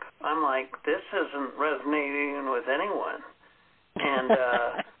book, I'm like, this isn't resonating with anyone. And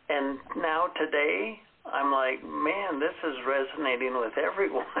and now today, I'm like, man, this is resonating with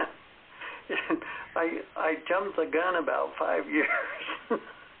everyone. I jumped the gun about 5 years.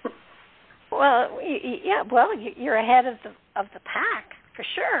 Well, yeah. Well, you're ahead of the pack for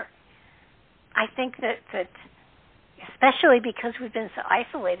sure. I think that especially because we've been so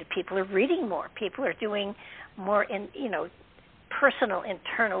isolated, people are reading more. People are doing more in personal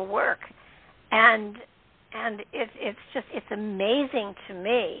internal work, And it's amazing to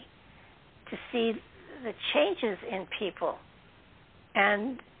me to see the changes in people.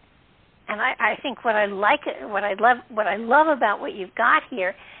 And I think what I love about what you've got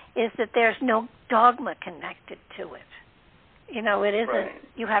here is that there's no dogma connected to it. You know, it isn't. Right.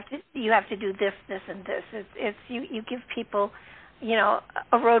 You have to do this, and this. It's you give people, you know,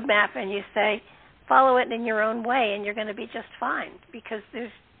 a roadmap, and you say, follow it in your own way, and you're going to be just fine, because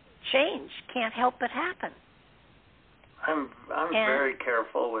there's change can't help but happen. I'm very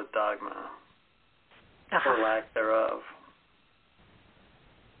careful with dogma, or lack thereof.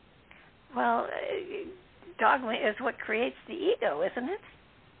 Well, dogma is what creates the ego, isn't it?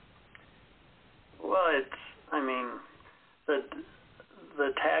 Well,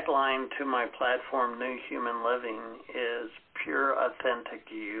 the tagline to my platform, New Human Living, is pure, authentic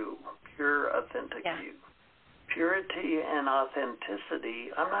you. Pure, authentic you. Purity and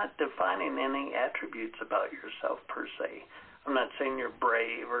authenticity, I'm not defining any attributes about yourself per se. I'm not saying you're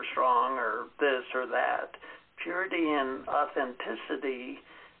brave or strong or this or that. Purity and authenticity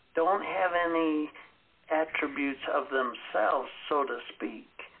don't have any attributes of themselves, so to speak.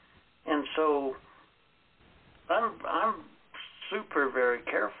 And so I'm super very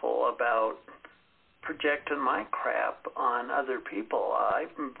careful about projecting my crap on other people.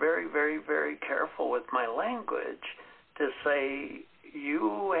 I'm very, very, very careful with my language to say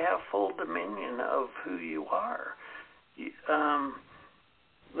you have full dominion of who you are.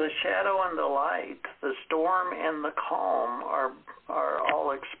 The shadow and the light, the storm and the calm are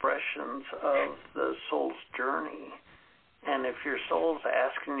all expressions of the soul's journey. And if your soul's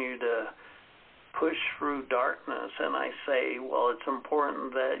asking you to push through darkness, and I say, well, it's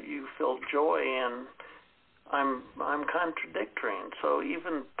important that you feel joy, and I'm contradictory. So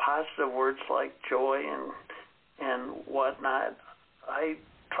even positive words like joy and whatnot, I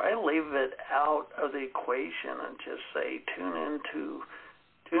try to leave it out of the equation and just say tune into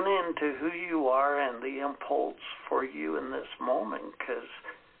who you are and the impulse for you in this moment, because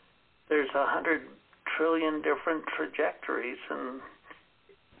there's 100 trillion different trajectories, and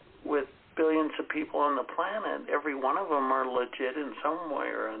with billions of people on the planet, every one of them are legit in some way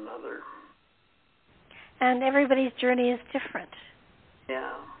or another. And everybody's journey is different.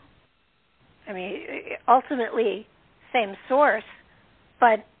 Yeah. I mean, ultimately, same source,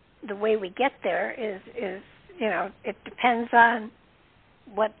 but the way we get there is you know, it depends on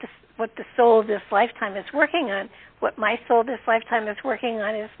what the soul of this lifetime is working on. What my soul this lifetime is working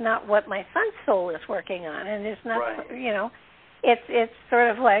on is not what my son's soul is working on, and it's not, you know, it's sort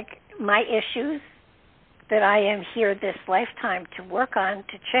of like my issues that I am here this lifetime to work on,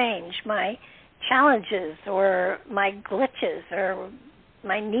 to change my challenges or my glitches or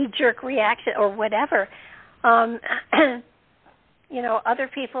my knee-jerk reaction or whatever. You know, other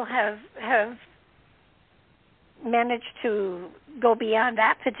people have managed to go beyond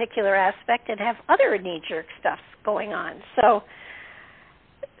that particular aspect and have other knee-jerk stuff going on. So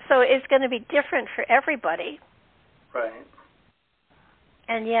it's going to be different for everybody. Right.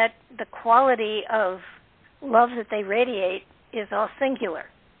 And yet the quality of love that they radiate is all singular.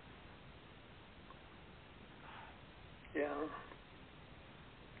 Yeah.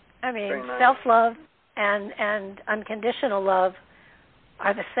 I mean, nice. Self-love and unconditional love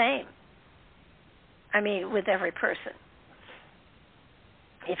are the same. I mean, with every person.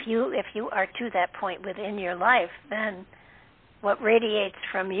 If you are to that point within your life, then what radiates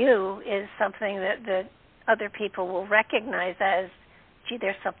from you is something that other people will recognize as, gee,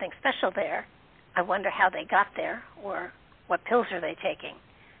 there's something special there. I wonder how they got there, or what pills are they taking?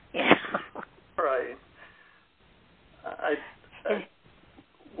 You know? Right.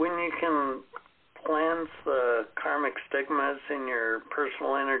 When you can cleanse the karmic stigmas in your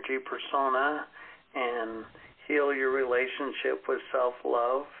personal energy persona and heal your relationship with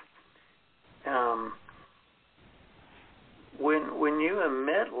self-love, when you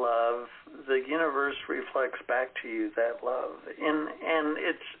emit love, the universe reflects back to you that love, and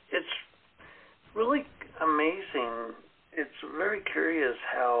it's really amazing. It's very curious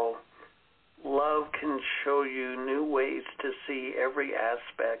how love can show you new ways to see every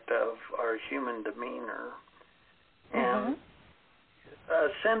aspect of our human demeanor. And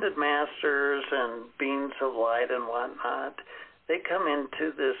ascended masters and beings of light and whatnot, they come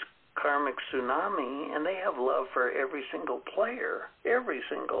into this karmic tsunami and they have love for every single player, every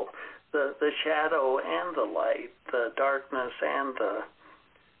single, the shadow and the light, the darkness and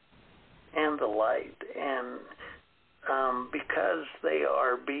the light. And because they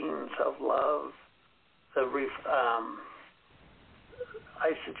are beings of love,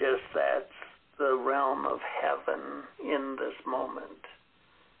 I suggest that's the realm of heaven in this moment.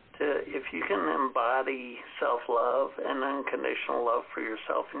 To if you can embody self-love and unconditional love for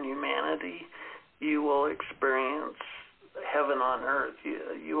yourself and humanity, you will experience heaven on earth.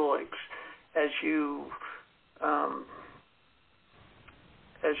 You will, as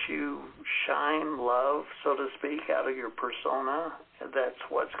you shine love, so to speak, out of your persona, that's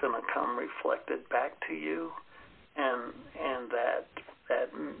what's going to come reflected back to you, and that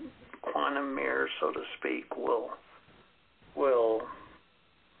quantum mirror, so to speak, will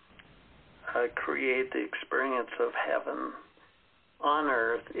create the experience of heaven on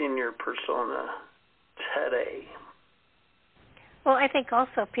earth in your persona today. Well, I think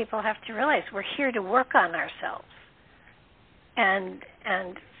also people have to realize we're here to work on ourselves, and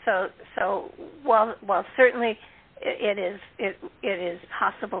so while certainly it is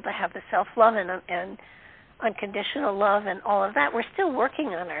possible to have the self-love and unconditional love and all of that, we're still working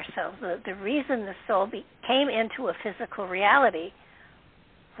on ourselves. The reason the soul came into a physical reality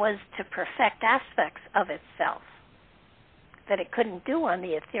was to perfect aspects of itself that it couldn't do on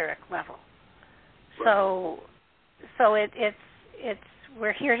the etheric level. So it's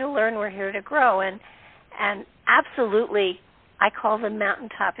we're here to learn, we're here to grow, and absolutely, I call them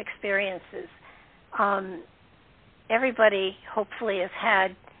mountaintop experiences. Everybody hopefully has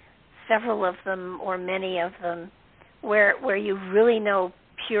had several of them or many of them where you really know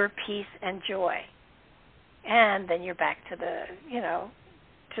pure peace and joy, and then you're back to the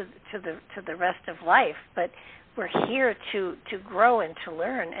to the rest of life. But we're here to grow and to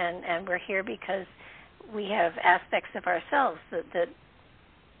learn, and we're here because we have aspects of ourselves that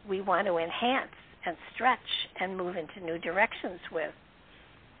we want to enhance and stretch and move into new directions with.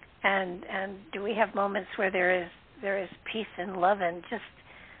 And do we have moments where there is peace and love and just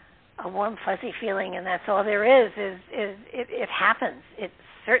a warm, fuzzy feeling, and that's all there is it happens. It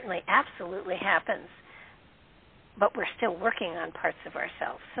certainly, absolutely happens. But we're still working on parts of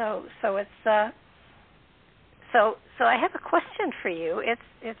ourselves. So it's so I have a question for you.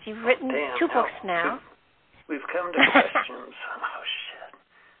 It's you've written two books now. We've come to questions. Oh shit.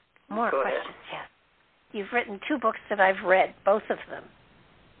 More Go questions, ahead. yes. You've written two books that I've read, both of them.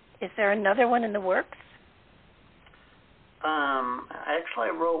 Is there another one in the works? Actually,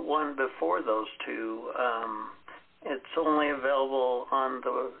 I wrote one before those two. It's only available on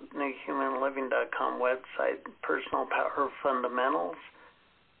the newhumanliving.com website, Personal Power Fundamentals.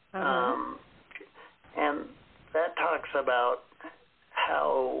 And that talks about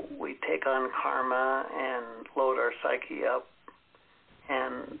how we take on karma and load our psyche up,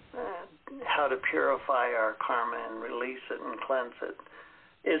 and how to purify our karma and release it and cleanse it.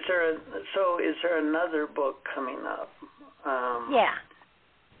 Is there another book coming up? Yeah.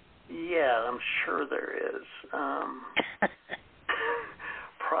 Yeah, I'm sure there is.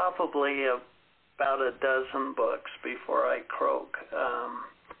 Probably about a dozen books before I croak.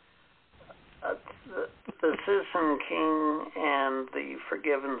 The Citizen King and the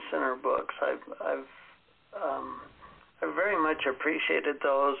Forgiven Sinner books, I've very much appreciated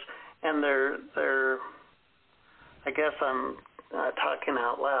those, and they're I guess I'm talking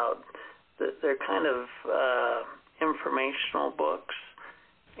out loud. They're kind of informational books,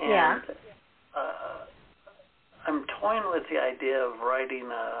 and yeah. I'm toying with the idea of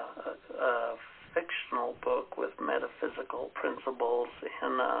writing a fictional book with metaphysical principles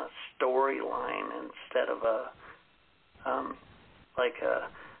in a storyline instead of like a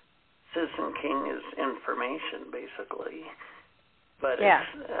Citizen King is information, basically. But yeah.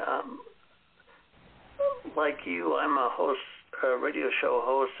 It's like you, I'm a radio show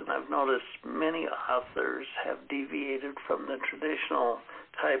host, and I've noticed many authors have deviated from the traditional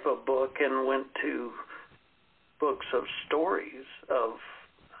type of book and went to books of stories of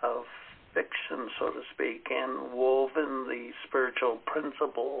fiction, so to speak, and woven the spiritual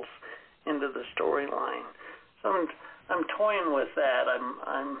principles into the storyline. So I'm toying with that.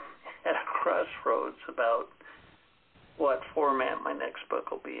 I'm at a crossroads about what format my next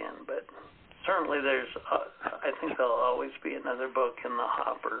book will be in, but certainly I think there'll always be another book in the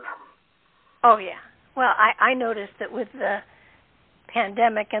hopper. Oh, yeah. Well, I noticed that with the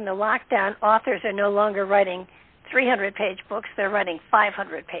pandemic and the lockdown, authors are no longer writing 300-page books. They're writing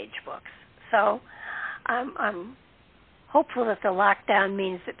 500-page books. So I'm hopeful that the lockdown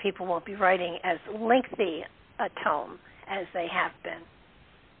means that people won't be writing as lengthy a tome as they have been.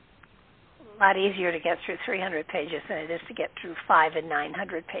 A lot easier to get through 300 pages than it is to get through 500 and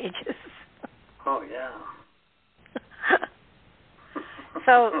 900 pages. Oh, yeah.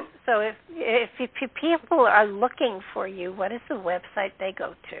 So if people are looking for you, what is the website they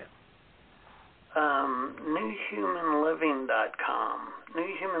go to? newhumanliving.com.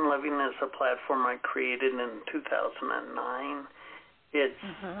 New Human Living is a platform I created in 2009. It's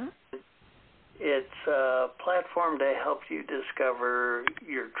it's a platform to help you discover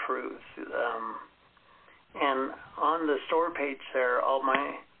your truth. And on the store page there, all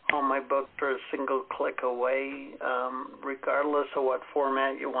my books are a single click away, regardless of what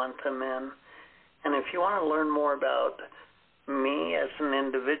format you want them in. And if you want to learn more about me as an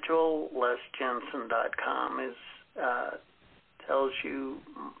individual, lesjensen.com tells you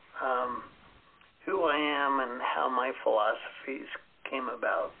who I am and how my philosophies came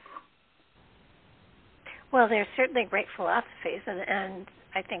about. Well, they're certainly great philosophies, and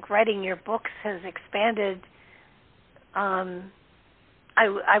I think writing your books has expanded.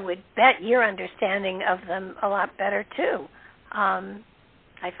 I would bet your understanding of them a lot better too.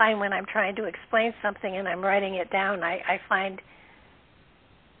 I find when I'm trying to explain something and I'm writing it down, I find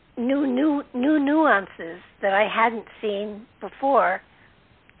new nuances that I hadn't seen before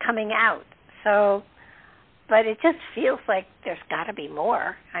coming out. So, but it just feels like there's got to be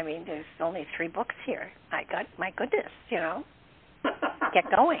more. I mean, there's only 3 books here. My goodness,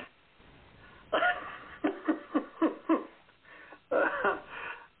 get going.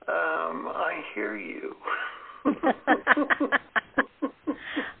 I hear you.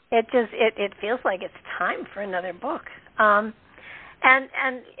 It feels like it's time for another book. And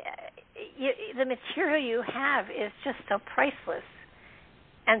the material you have is just so priceless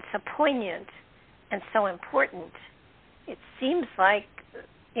and so poignant and so important. It seems like,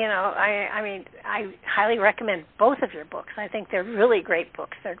 I highly recommend both of your books. I think they're really great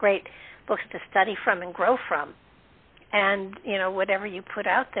books. They're great books to study from and grow from. And, whatever you put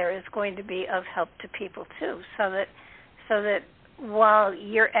out there is going to be of help to people too, so that while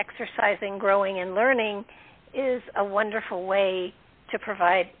you're exercising, growing, and learning is a wonderful way to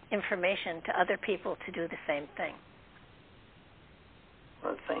provide information to other people to do the same thing.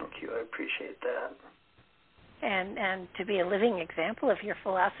 Well, thank you. I appreciate that. And to be a living example of your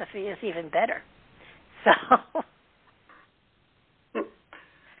philosophy is even better. So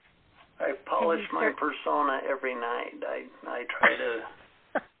I polish my persona every night. I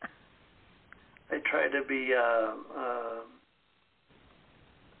try to be a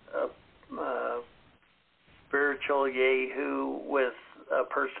spiritual yahoo with a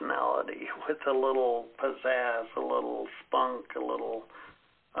personality, with a little pizzazz, a little spunk, a little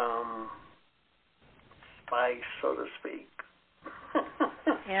spice, so to speak.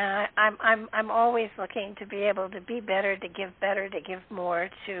 Yeah, I'm always looking to be able to be better, to give more,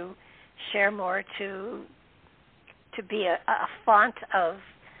 to share more, to be a font of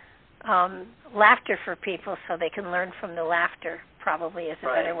laughter for people, so they can learn from the laughter. Probably is a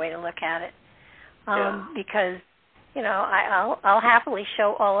better way to look at it. Because I'll happily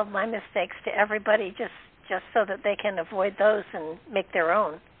show all of my mistakes to everybody just so that they can avoid those and make their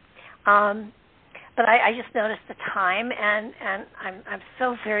own. But I just noticed the time, and I'm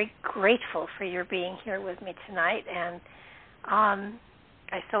so very grateful for your being here with me tonight, and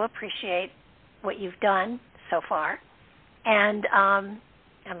I so appreciate what you've done so far, and I'm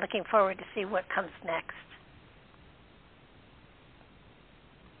looking forward to see what comes next.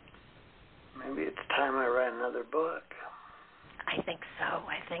 Maybe it's time I write another book. I think so.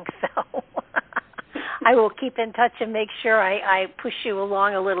 I will keep in touch and make sure I push you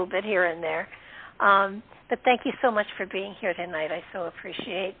along a little bit here and there. But thank you so much for being here tonight. I so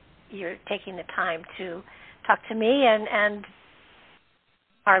appreciate your taking the time to talk to me and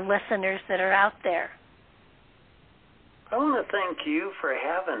our listeners that are out there. I want to thank you for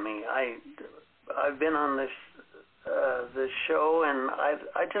having me. I've been on this show, and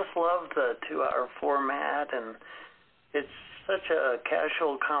I just love the 2-hour format, and it's such a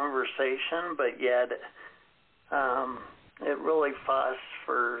casual conversation, but yet it really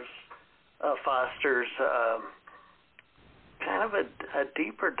fosters kind of a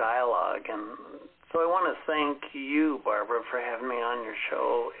deeper dialogue. And so I want to thank you, Barbara, for having me on your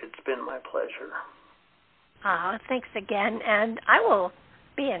show. It's been my pleasure. Thanks again, and I will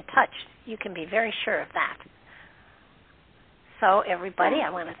be in touch. You can be very sure of that. So, everybody, I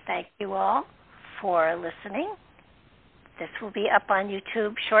want to thank you all for listening. This will be up on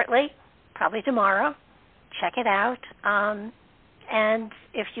YouTube shortly, probably tomorrow. Check it out. And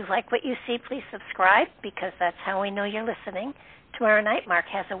if you like what you see, please subscribe, because that's how we know you're listening. Tomorrow night, Mark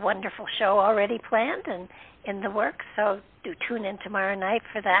has a wonderful show already planned and in the works, so do tune in tomorrow night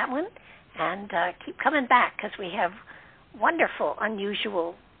for that one. And keep coming back, because we have wonderful,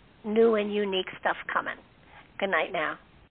 unusual, new and unique stuff coming. Good night now.